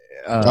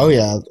 Oh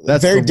yeah,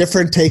 that's very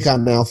different take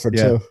on Alfred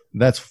too.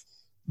 That's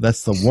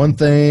the one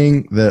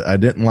thing that I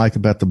didn't like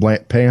about the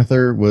Black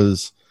Panther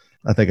was,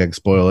 I think I can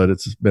spoil it.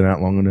 It's been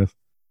out long enough.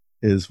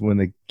 Is when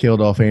they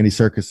killed off Andy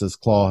Serkis's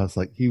Claw. It's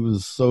like he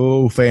was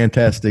so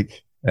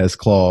fantastic as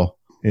Claw,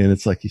 and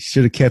it's like you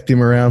should have kept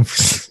him around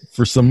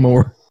for some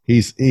more.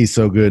 He's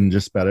so good in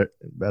just about it.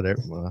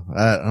 Well,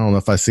 I don't know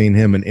if I've seen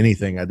him in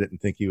anything I didn't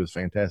think he was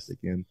fantastic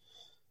in.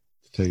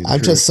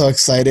 I'm just so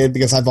excited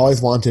because I've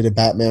always wanted a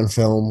Batman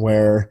film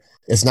where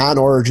it's not an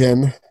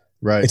origin.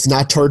 Right. It's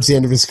not towards the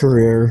end of his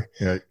career.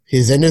 Right.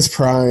 He's in his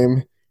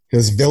prime.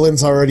 His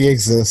villains already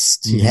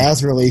exist. Mm-hmm. He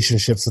has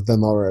relationships with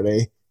them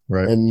already.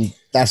 Right. And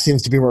that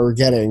seems to be what we're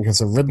getting because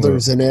the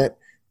Riddler's in it,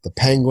 the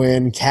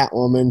Penguin,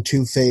 Catwoman,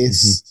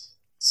 Two-Face. Mm-hmm.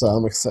 So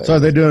I'm excited. So are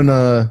they doing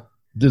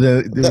do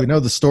we know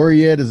the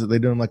story yet? Is it they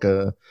doing like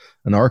an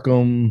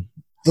Arkham?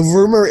 The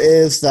rumor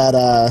is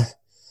that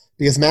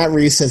because Matt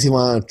Reeves says he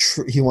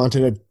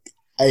wanted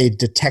a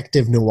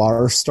detective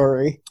noir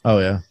story. Oh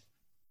yeah.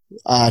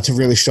 To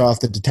really show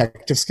off the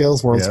detective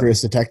skills, world's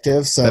greatest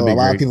detective. So a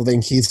lot of people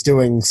think he's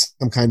doing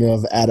some kind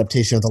of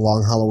adaptation of The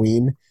Long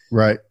Halloween.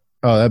 Right.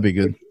 Oh, that'd be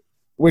good.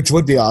 Which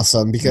would be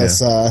awesome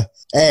because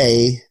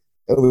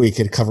we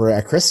could cover it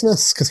at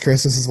Christmas because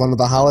Christmas is one of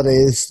the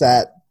holidays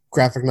that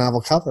graphic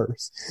novel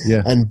covers.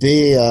 Yeah. And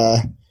B,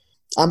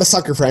 I'm a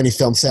sucker for any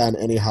film set on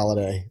any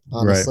holiday,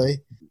 honestly. Right.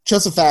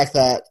 Just the fact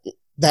that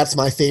that's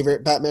my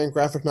favorite Batman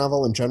graphic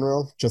novel in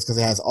general, just because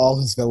it has all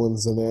his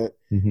villains in it.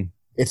 Mm-hmm.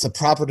 It's a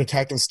proper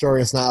detective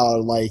story. It's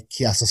not like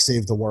he has to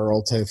save the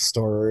world type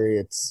story.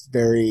 It's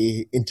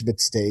very intimate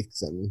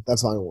stakes, and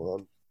that's what I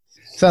want.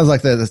 Sounds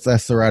like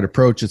that's the right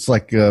approach. It's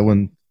like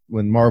when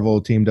Marvel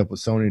teamed up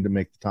with Sony to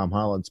make the Tom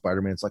Holland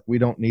Spider-Man. It's like we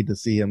don't need to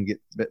see him get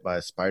bit by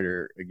a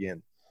spider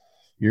again.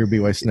 You'll be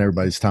wasting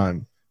everybody's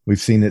time. We've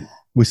seen it.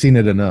 We've seen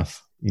it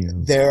enough. You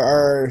know. There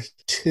are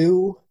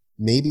 2,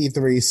 maybe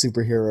 3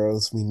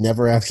 superheroes we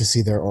never have to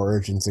see their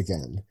origins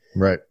again.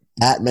 Right.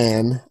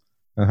 Batman.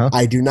 Uh-huh.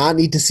 I do not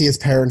need to see his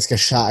parents get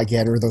shot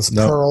again or those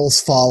pearls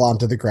fall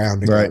onto the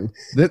ground again.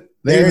 Right.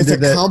 They even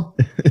did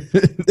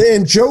that.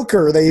 In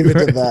Joker, they even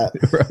did that.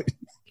 Right.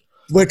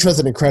 Which was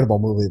an incredible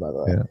movie, by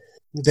the way. Yeah.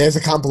 There's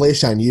a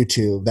compilation on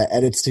YouTube that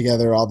edits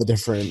together all the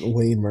different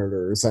Wayne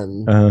murders.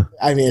 And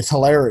I mean, it's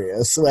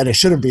hilarious. And it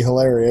shouldn't be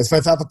hilarious. But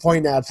it's at the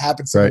point now, it's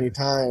happened so many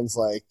times.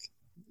 Like,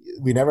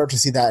 we never have to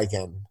see that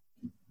again.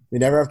 We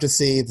never have to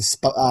see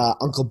the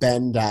Uncle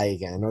Ben die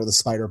again or the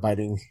spider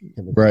biting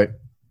him again. Right.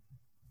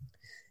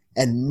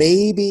 And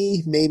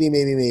maybe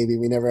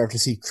we never have to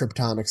see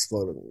Krypton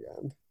exploding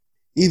again.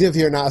 Even if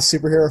you're not a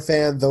superhero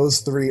fan,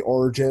 those 3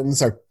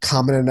 origins are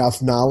common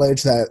enough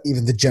knowledge that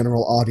even the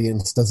general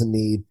audience doesn't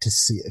need to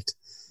see it.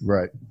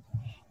 Right.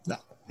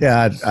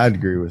 Yeah, I'd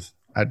agree with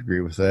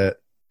that.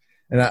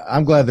 And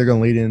I'm glad they're going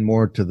to lead in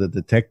more to the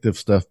detective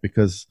stuff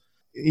because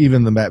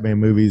even the Batman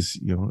movies,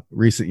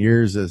 recent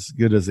years, as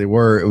good as they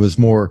were, it was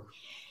more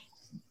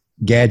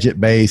gadget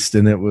based,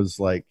 and it was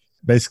like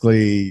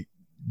basically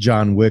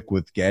John Wick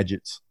with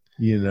gadgets,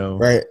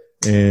 Right.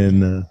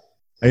 And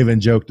I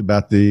even joked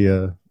about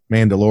the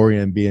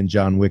Mandalorian being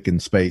John Wick in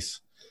space,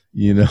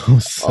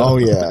 So, oh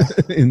yeah.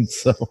 And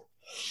so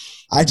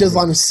I just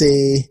want to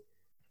see.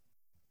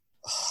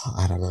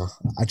 I don't know.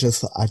 I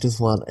just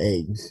want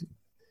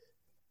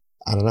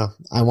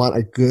I want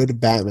a good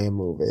Batman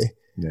movie.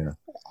 Yeah.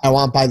 I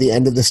want by the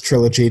end of this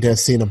trilogy to have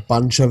seen a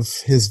bunch of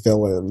his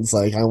villains.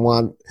 Like I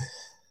want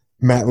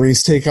Matt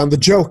Reeves' take on the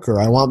Joker.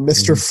 I want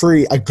Mr.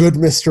 Freeze, a good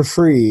Mr.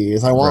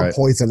 Freeze. I want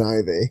Poison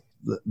Ivy.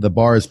 The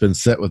bar has been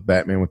set with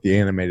Batman with the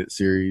animated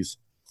series.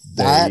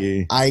 That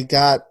I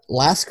got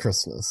last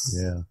Christmas.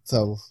 Yeah.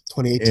 So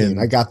 2018.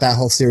 I got that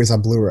whole series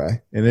on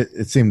Blu-ray. And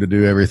it seemed to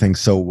do everything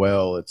so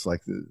well. It's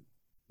like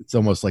it's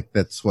almost like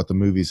that's what the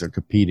movies are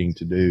competing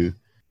to do.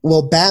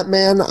 Well,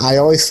 Batman, I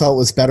always felt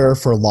was better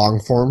for long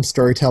form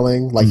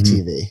storytelling, like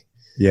TV.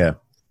 Yeah.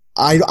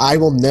 I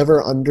will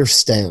never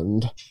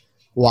understand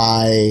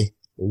why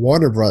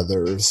Warner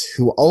Brothers,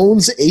 who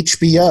owns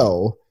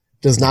HBO,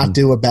 does not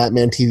do a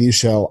Batman TV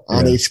show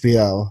on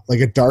HBO, like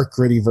a dark,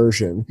 gritty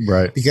version.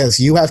 Right. Because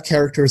you have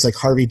characters like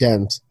Harvey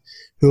Dent,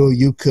 who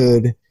you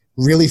could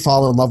really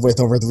fall in love with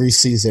over 3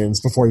 seasons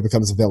before he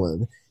becomes a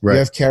villain. Right. You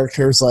have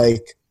characters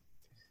like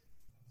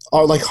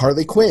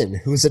Harley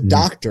Quinn, who's a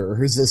doctor,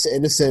 who's this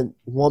innocent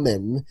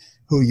woman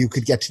who you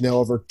could get to know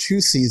over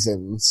 2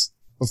 seasons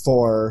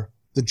before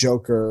the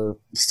Joker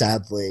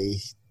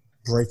sadly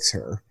breaks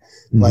her.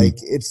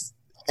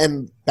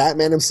 And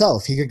Batman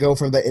himself, he could go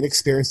from the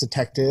inexperienced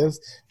detective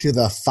to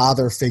the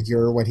father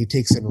figure when he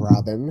takes in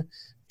Robin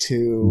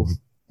to,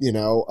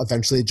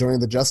 eventually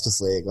joining the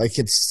Justice League. Like,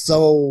 it's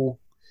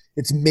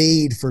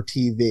made for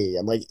TV,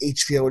 and like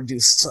HBO would do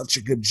such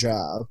a good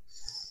job.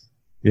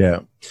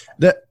 Yeah,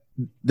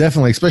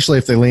 definitely, especially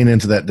if they lean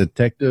into that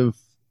detective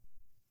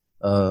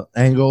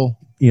angle.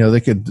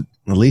 They could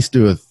at least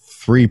do a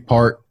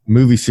 3-part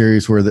movie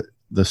series where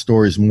the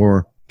story is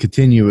more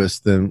continuous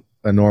than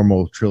a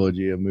normal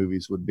trilogy of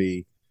movies would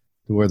be,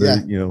 to where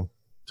to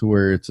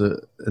where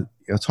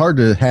it's hard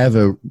to have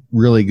a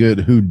really good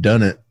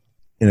whodunit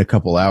in a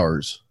couple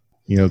hours,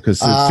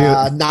 because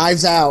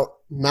Knives Out.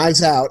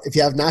 If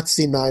you have not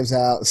seen Knives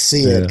Out,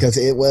 see it, because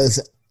it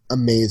was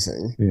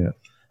amazing. Yeah,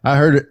 I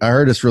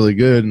heard it's really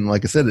good, and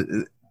like I said,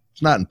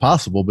 it's not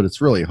impossible, but it's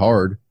really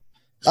hard,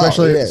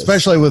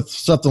 especially with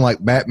something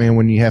like Batman,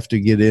 when you have to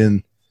get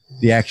in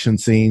the action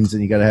scenes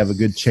and you got to have a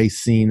good chase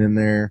scene in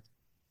there.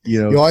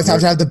 You always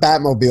have to have the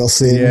Batmobile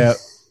scene. Yeah,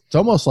 it's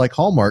almost like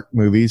Hallmark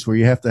movies where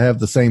you have to have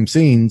the same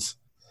scenes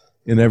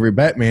in every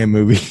Batman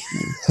movie.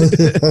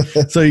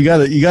 So you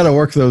got to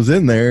work those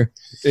in there,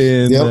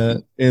 and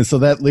so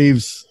that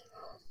leaves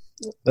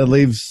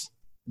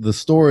the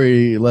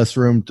story less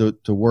room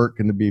to work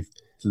and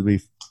to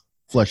be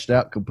fleshed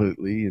out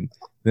completely, and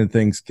then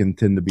things can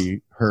tend to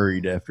be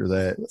hurried after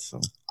that.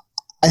 So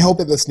I hope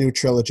in this new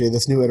trilogy,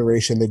 this new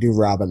iteration, they do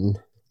Robin.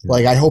 Yeah.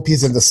 Like, I hope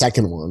he's in the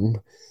second one,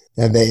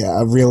 and they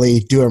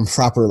really do him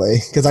properly.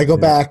 Because I go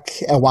back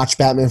and watch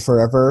Batman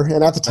Forever,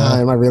 and at the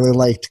time, I really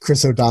liked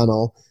Chris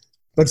O'Donnell.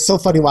 But it's so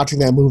funny watching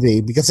that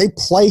movie because they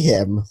play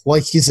him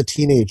like he's a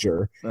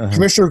teenager.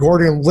 Commissioner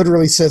Gordon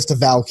literally says to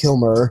Val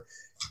Kilmer,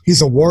 he's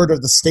a ward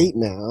of the state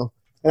now.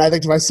 And I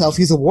think to myself,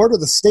 he's a ward of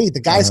the state. The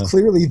guy's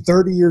clearly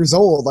 30 years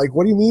old. Like,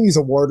 what do you mean he's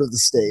a ward of the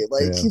state?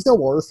 Like, he's no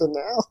orphan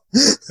now.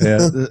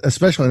 Yeah,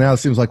 especially now it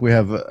seems like we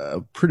have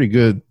a pretty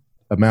good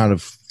amount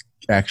of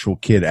actual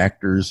kid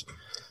actors,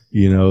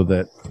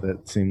 that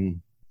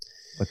seem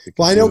like they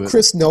can I know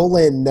Chris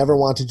Nolan never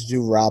wanted to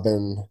do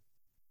Robin,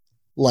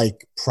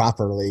 like,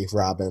 properly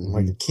Robin,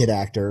 like a kid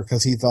actor,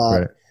 because he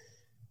thought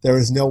there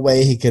was no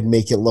way he could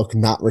make it look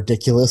not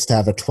ridiculous to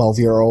have a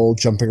 12-year-old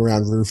jumping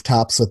around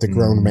rooftops with a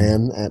grown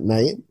man at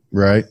night.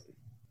 Right.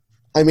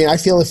 I mean, I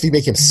feel if you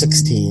make him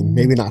 16,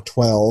 maybe not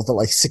 12, but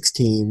like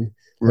 16,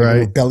 right,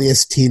 like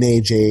rebellious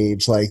teenage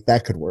age, like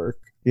that could work.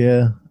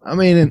 Yeah. I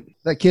mean,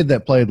 that kid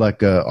that played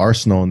like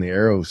Arsenal in the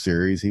Arrow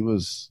series, he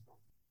was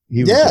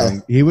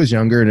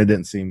younger and it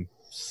didn't seem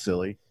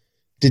silly.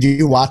 Did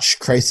you watch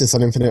Crisis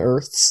on Infinite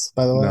Earths,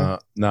 by the way?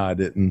 No, I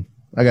didn't.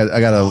 I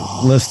got a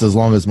list as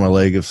long as my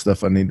leg of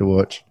stuff I need to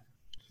watch.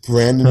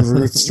 Brandon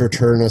Routh's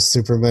return as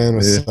Superman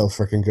was so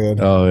freaking good.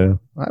 Oh,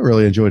 yeah. I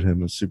really enjoyed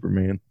him as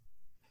Superman.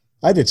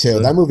 I did, too.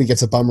 That movie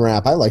gets a bum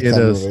rap. I like that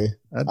movie.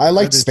 I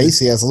liked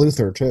Spacey as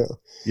Luthor, too.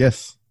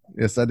 Yes,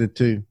 I did,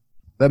 too.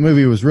 That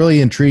movie was really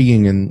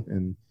intriguing,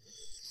 and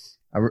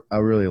I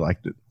really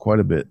liked it quite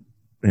a bit.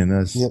 And I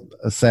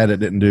was sad it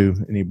didn't do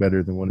any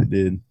better than what it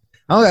did.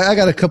 I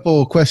got a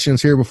couple of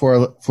questions here before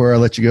I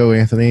let you go,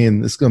 Anthony,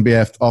 and it's going to be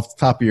off the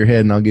top of your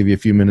head, and I'll give you a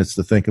few minutes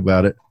to think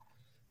about it.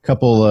 A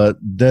couple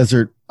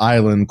desert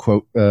island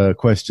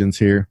questions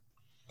here.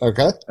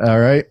 Okay. All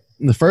right.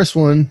 And the first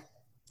one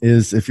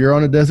is, if you're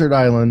on a desert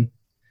island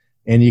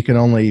and you can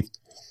only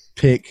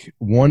pick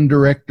one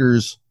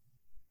director's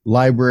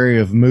library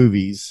of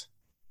movies,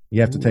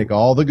 you have to take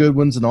all the good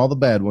ones and all the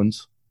bad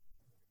ones.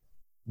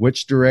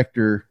 Which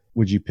director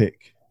would you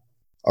pick?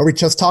 Are we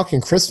just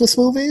talking Christmas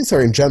movies or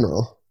in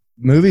general?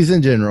 Movies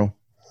in general.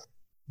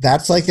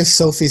 That's like a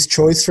Sophie's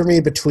choice for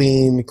me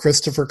between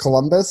Christopher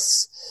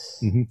Columbus,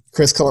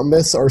 Chris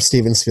Columbus, or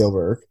Steven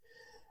Spielberg.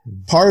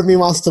 Part of me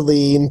wants to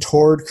lean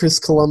toward Chris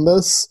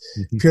Columbus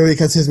purely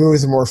because his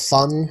movies are more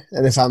fun.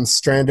 And if I'm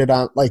stranded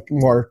on, like,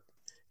 more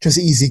just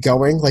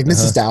easygoing, like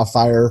Mrs.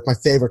 Doubtfire, my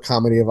favorite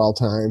comedy of all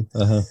time.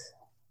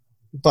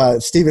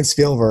 But Steven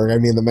Spielberg, I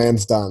mean, the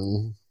man's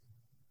done.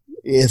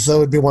 So it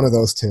would be one of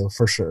those two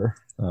for sure.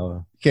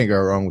 Oh, can't go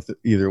wrong with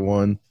either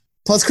one.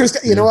 Plus, Chris,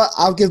 you know what?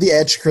 I'll give the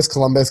edge to Chris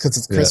Columbus because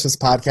it's a Christmas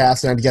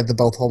podcast, and I'd get the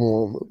both Home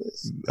Alone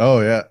movies.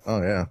 Oh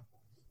yeah,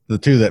 the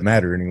two that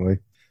matter anyway.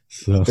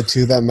 So. The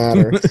two that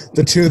matter,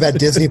 the two that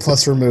Disney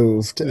Plus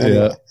removed.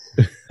 Anyway.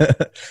 Yeah.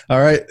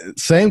 All right,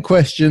 same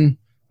question,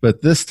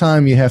 but this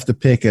time you have to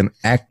pick an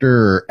actor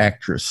or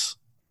actress.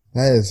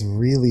 That is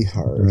really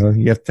hard.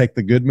 You have to take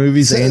the good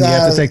movies and you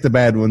have to take the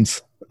bad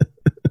ones.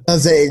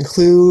 Does it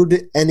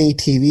include any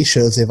TV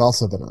shows they've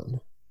also been on?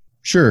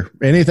 Sure,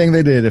 anything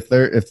they did. If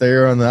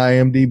they're on the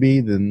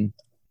IMDb, then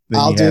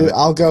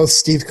I'll go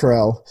Steve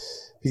Carell,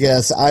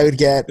 because I would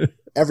get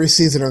every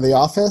season of The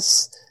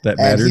Office. That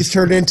matters. And he's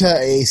turned into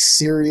a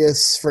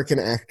serious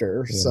freaking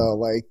actor, so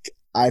like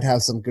I'd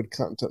have some good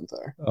content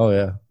there. Oh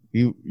yeah,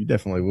 you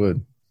definitely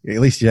would. At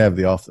least you have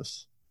The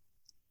Office.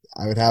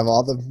 I would have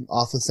all the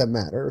Office that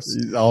matters.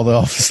 All the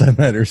Office that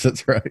matters.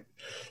 That's right.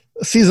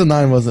 Season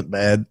 9 wasn't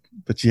bad,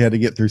 but you had to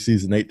get through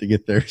season 8 to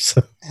get there.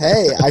 So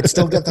hey, I'd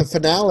still get the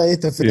finale.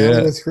 The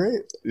finale was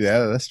great.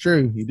 Yeah, that's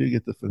true. You do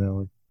get the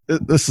finale.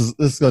 This is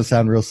going to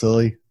sound real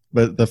silly,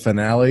 but the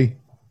finale,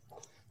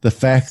 the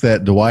fact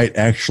that Dwight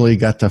actually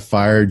got to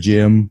fire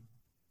Jim,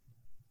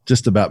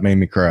 just about made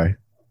me cry.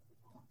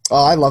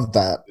 Oh, I love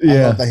that. Yeah.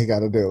 I love that he got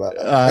to do that.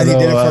 And he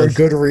did it for a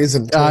good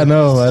reason, too. I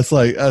know. That's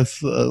like, I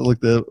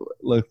looked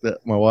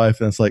at my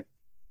wife, and it's like,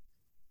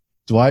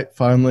 Dwight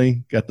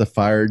finally got to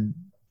fire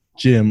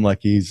Jim like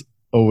he's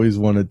always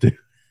wanted to.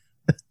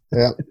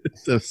 Yeah.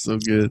 That's so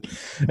good.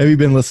 Have you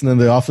been listening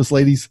to the Office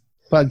Ladies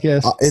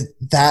podcast?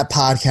 That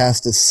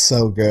podcast is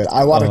so good.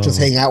 I want to just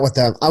hang out with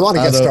them. I want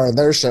to get started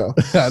their show.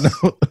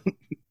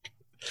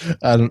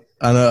 I know.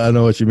 I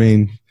know what you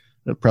mean.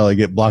 They'll probably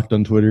get blocked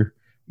on Twitter.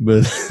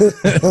 But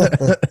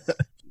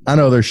I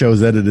know their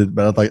show's edited,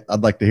 but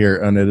I'd like to hear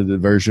an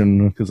unedited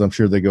version, because I'm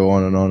sure they go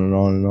on and on and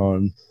on and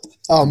on.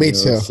 Oh, me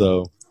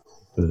too.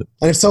 And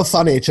it's so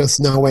funny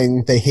just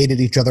knowing they hated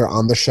each other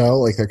on the show,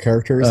 like their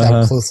characters,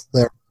 how close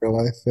they are in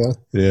real life. Yeah.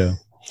 Yeah.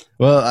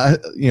 Well,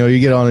 you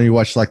get on and you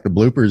watch like the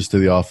bloopers to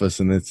The Office,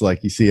 and it's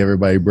like you see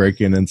everybody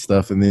breaking and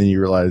stuff, and then you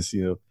realize,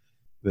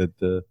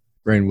 that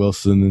Rainn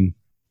Wilson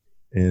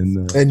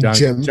and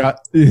Jim.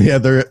 Yeah,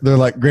 they're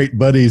like great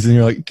buddies, and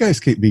you're like, you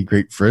guys can't be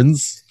great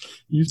friends.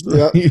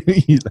 So,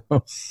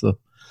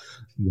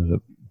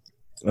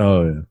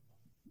 oh yeah.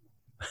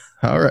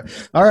 All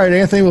right,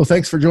 Anthony. Well,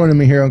 thanks for joining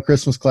me here on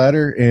Christmas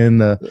Clatter,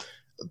 and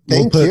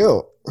thank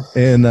you.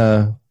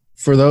 And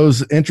for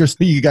those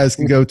interested, you guys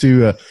can go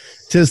to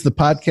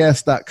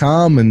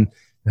tisthepodcast.com and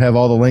have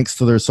all the links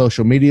to their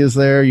social medias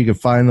there. You can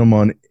find them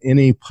on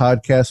any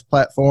podcast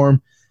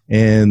platform.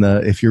 And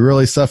if you're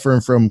really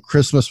suffering from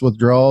Christmas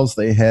withdrawals,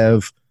 they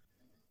have,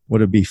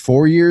 would it be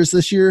 4 years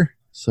this year?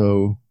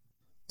 So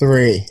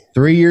 3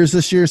 years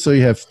this year. So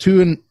you have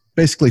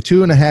basically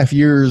 2.5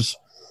 years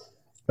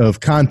of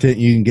content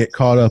you can get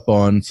caught up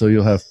on. So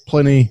you'll have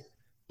plenty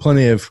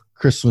of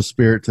Christmas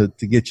spirit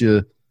to get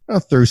you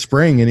through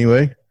spring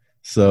anyway.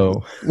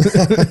 So,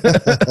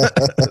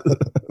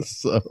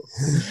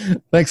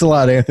 thanks a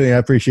lot, Anthony. I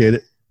appreciate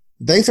it.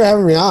 Thanks for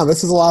having me on.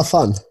 This is a lot of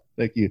fun.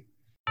 Thank you.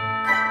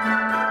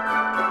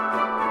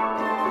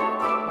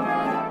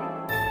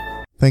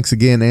 Thanks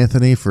again,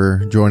 Anthony,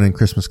 for joining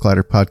Christmas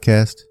Clatter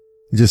podcast.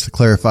 Just to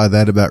clarify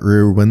that about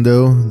Rear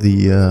Window,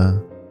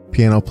 the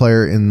piano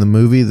player in the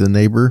movie, The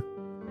Neighbor,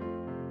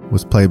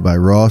 was played by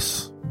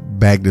Ross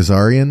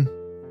Bagdasarian.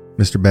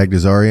 Mr.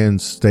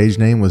 Bagdasarian's stage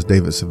name was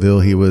David Seville.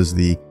 He was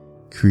the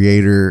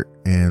creator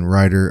and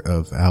writer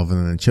of Alvin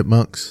and the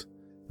Chipmunks.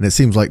 And it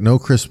seems like no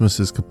Christmas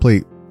is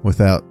complete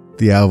without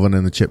the Alvin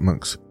and the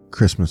Chipmunks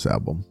Christmas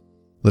album.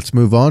 Let's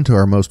move on to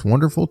our most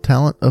wonderful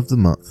talent of the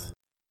month.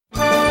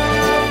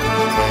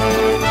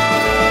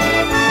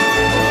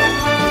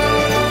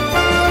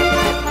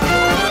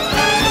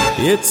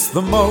 It's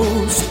the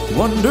most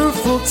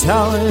wonderful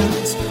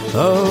talent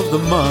of the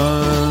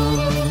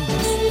month.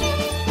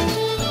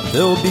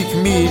 There'll be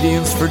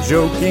comedians for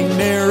joking,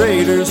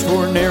 narrators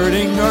for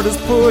narrating,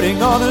 artists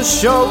putting on a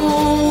show.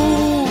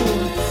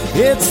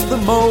 It's the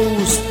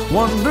most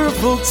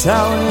wonderful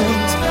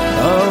talent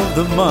of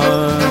the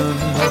month.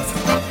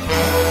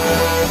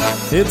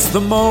 It's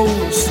the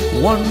most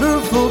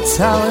wonderful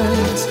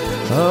talent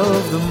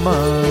of the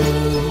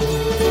month.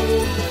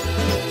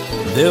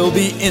 There'll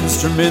be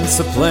instruments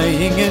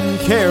a-playing and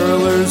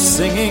carolers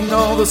singing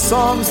all the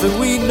songs that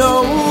we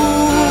know.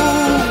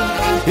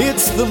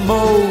 It's the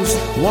most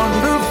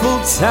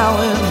wonderful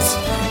talent.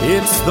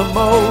 It's the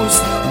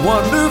most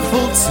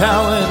wonderful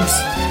talent.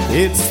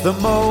 It's the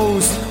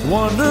most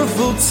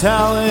wonderful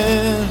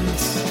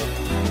talent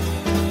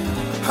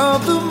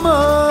of the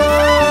month.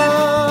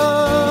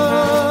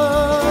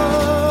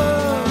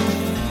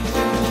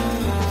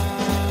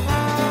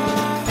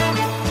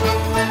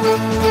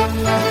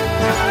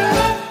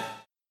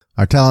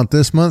 Our talent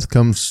this month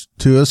comes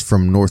to us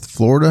from North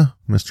Florida,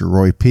 Mr.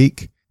 Roy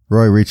Peak.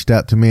 Roy reached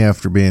out to me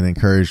after being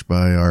encouraged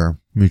by our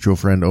mutual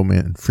friend, Old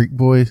Man Freak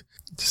Boy,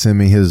 to send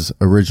me his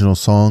original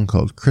song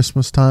called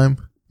Christmas Time.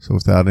 So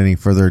without any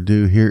further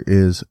ado, here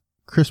is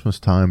Christmas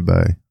Time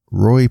by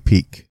Roy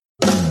Peak.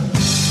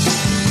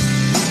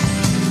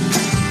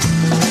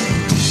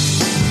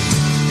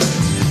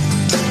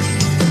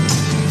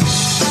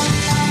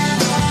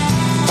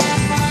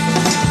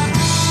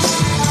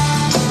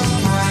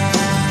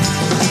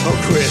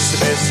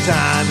 Christmas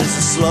time is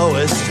the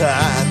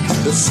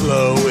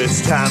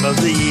slowest time of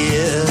the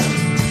year.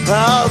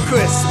 Oh,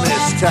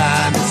 Christmas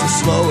time is the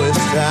slowest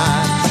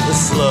time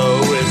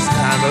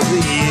of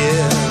the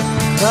year.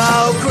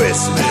 Oh,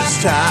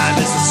 Christmas time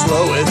is the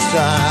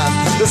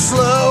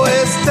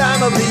slowest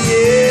time of the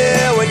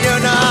year when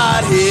you're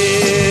not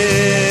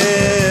here.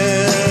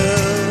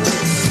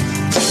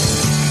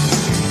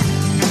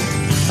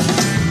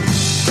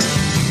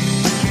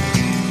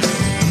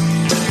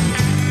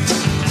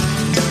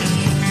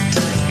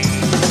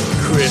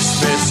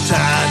 Christmas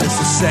time is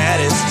the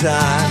saddest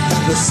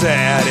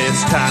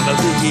time of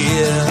the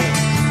year.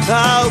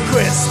 Oh,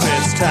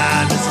 Christmas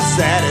time is the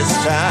saddest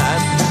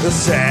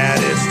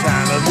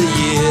time of the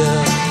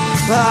year.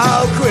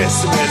 Oh,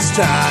 Christmas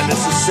time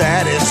is the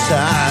saddest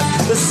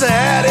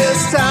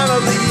time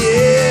of the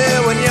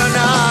year when you're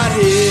not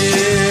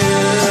here.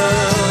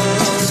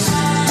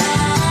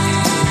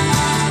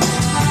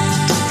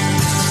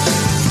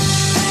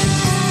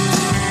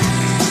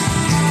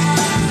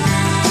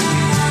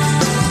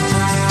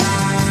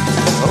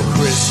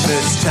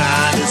 Christmas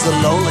time is the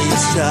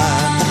loneliest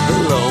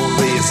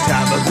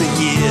time of the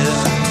year.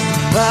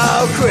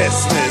 Oh,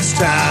 Christmas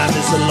time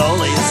is the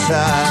loneliest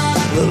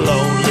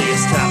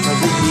time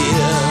of the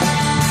year.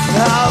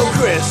 Oh,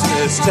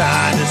 Christmas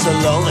time is the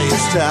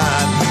loneliest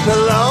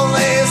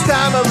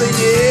time of the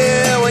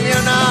year when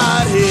you're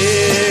not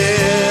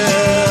here.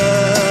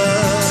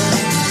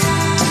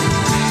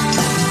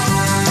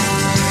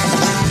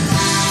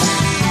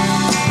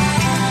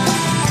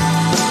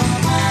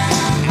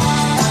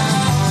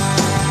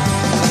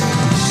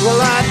 Well,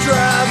 I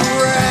drive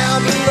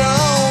around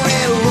alone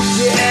and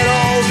look at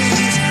all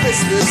these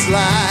Christmas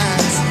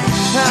lights.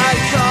 I'd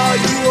call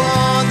you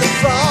on the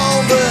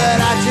phone, but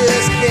I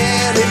just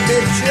can't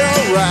admit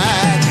you're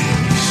right.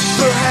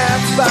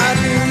 Perhaps by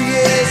New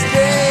Year's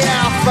Day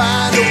I'll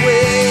find a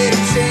way to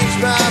change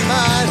my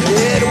mind.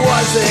 It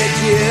wasn't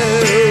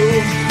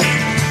you.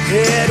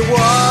 It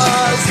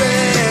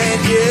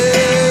wasn't you.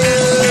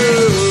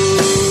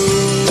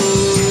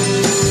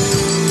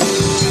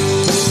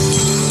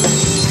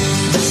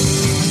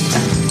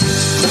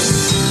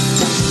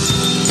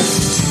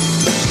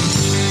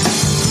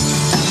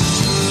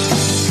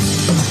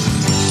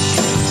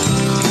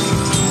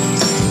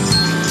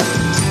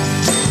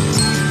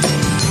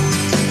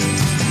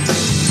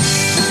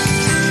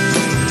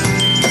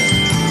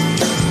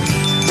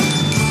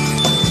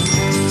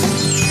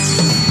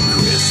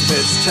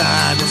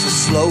 Time is the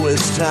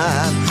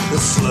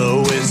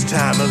slowest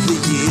time of the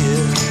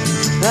year.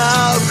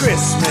 Oh,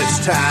 Christmas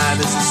time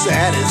is the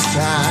saddest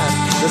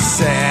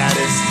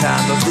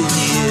time of the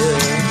year.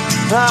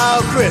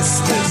 Oh,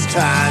 Christmas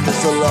time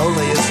is the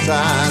loneliest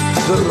time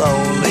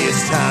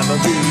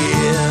of the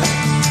year.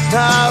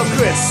 Oh,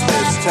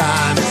 Christmas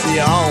time is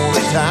the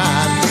only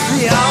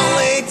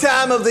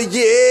time of the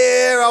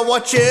year I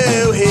want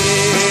you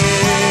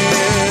here.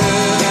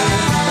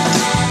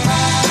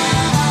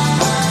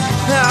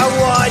 I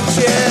want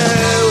you here.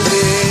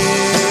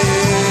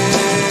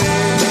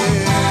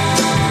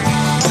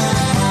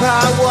 I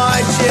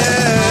want you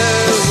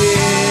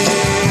here.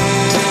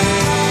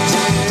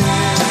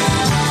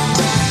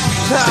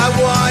 I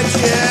want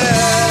you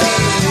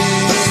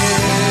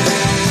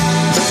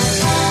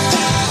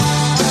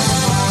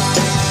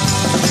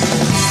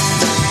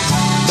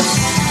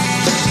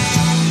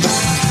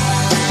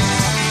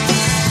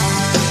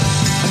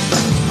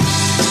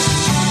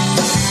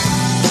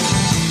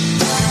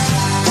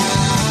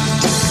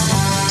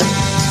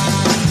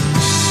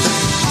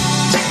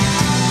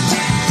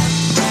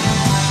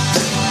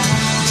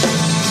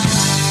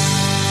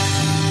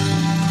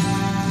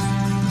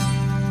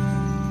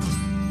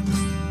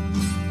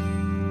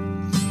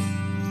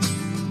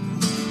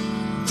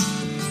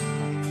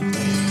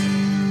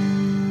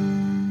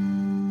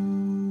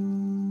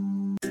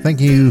Thank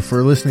you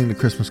for listening to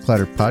Christmas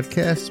Clatter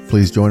Podcast.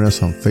 Please join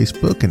us on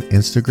Facebook and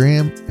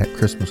Instagram at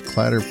Christmas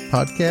Clatter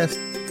Podcast.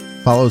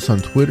 Follow us on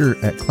Twitter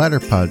at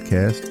Clatter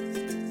Podcast.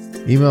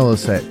 Email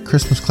us at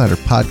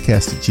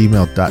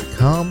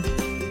christmasclatterpodcast@gmail.com.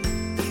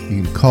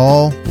 You can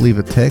call, leave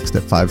a text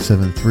at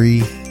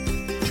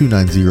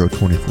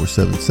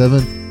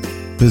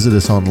 573-290-2477. Visit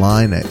us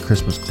online at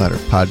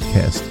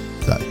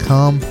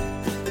christmasclatterpodcast.com.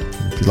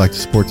 And if you'd like to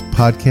support the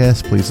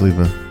podcast, please leave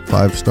a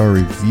 5-star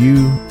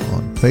review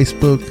on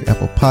Facebook,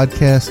 Apple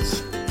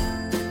Podcasts.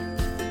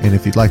 And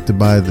if you'd like to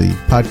buy the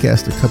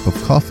podcast a cup of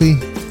coffee,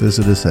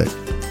 visit us at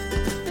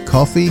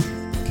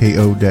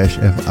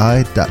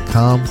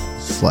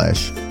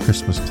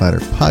ko-fi.com/Christmas Clatter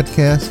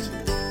Podcast.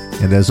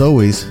 And as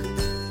always,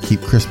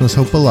 keep Christmas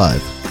hope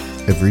alive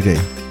every day.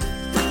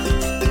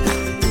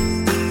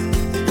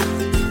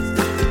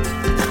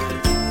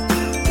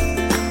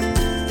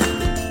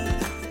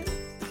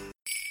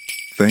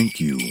 Thank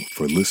you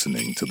for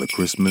listening to the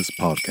Christmas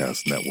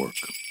Podcast Network.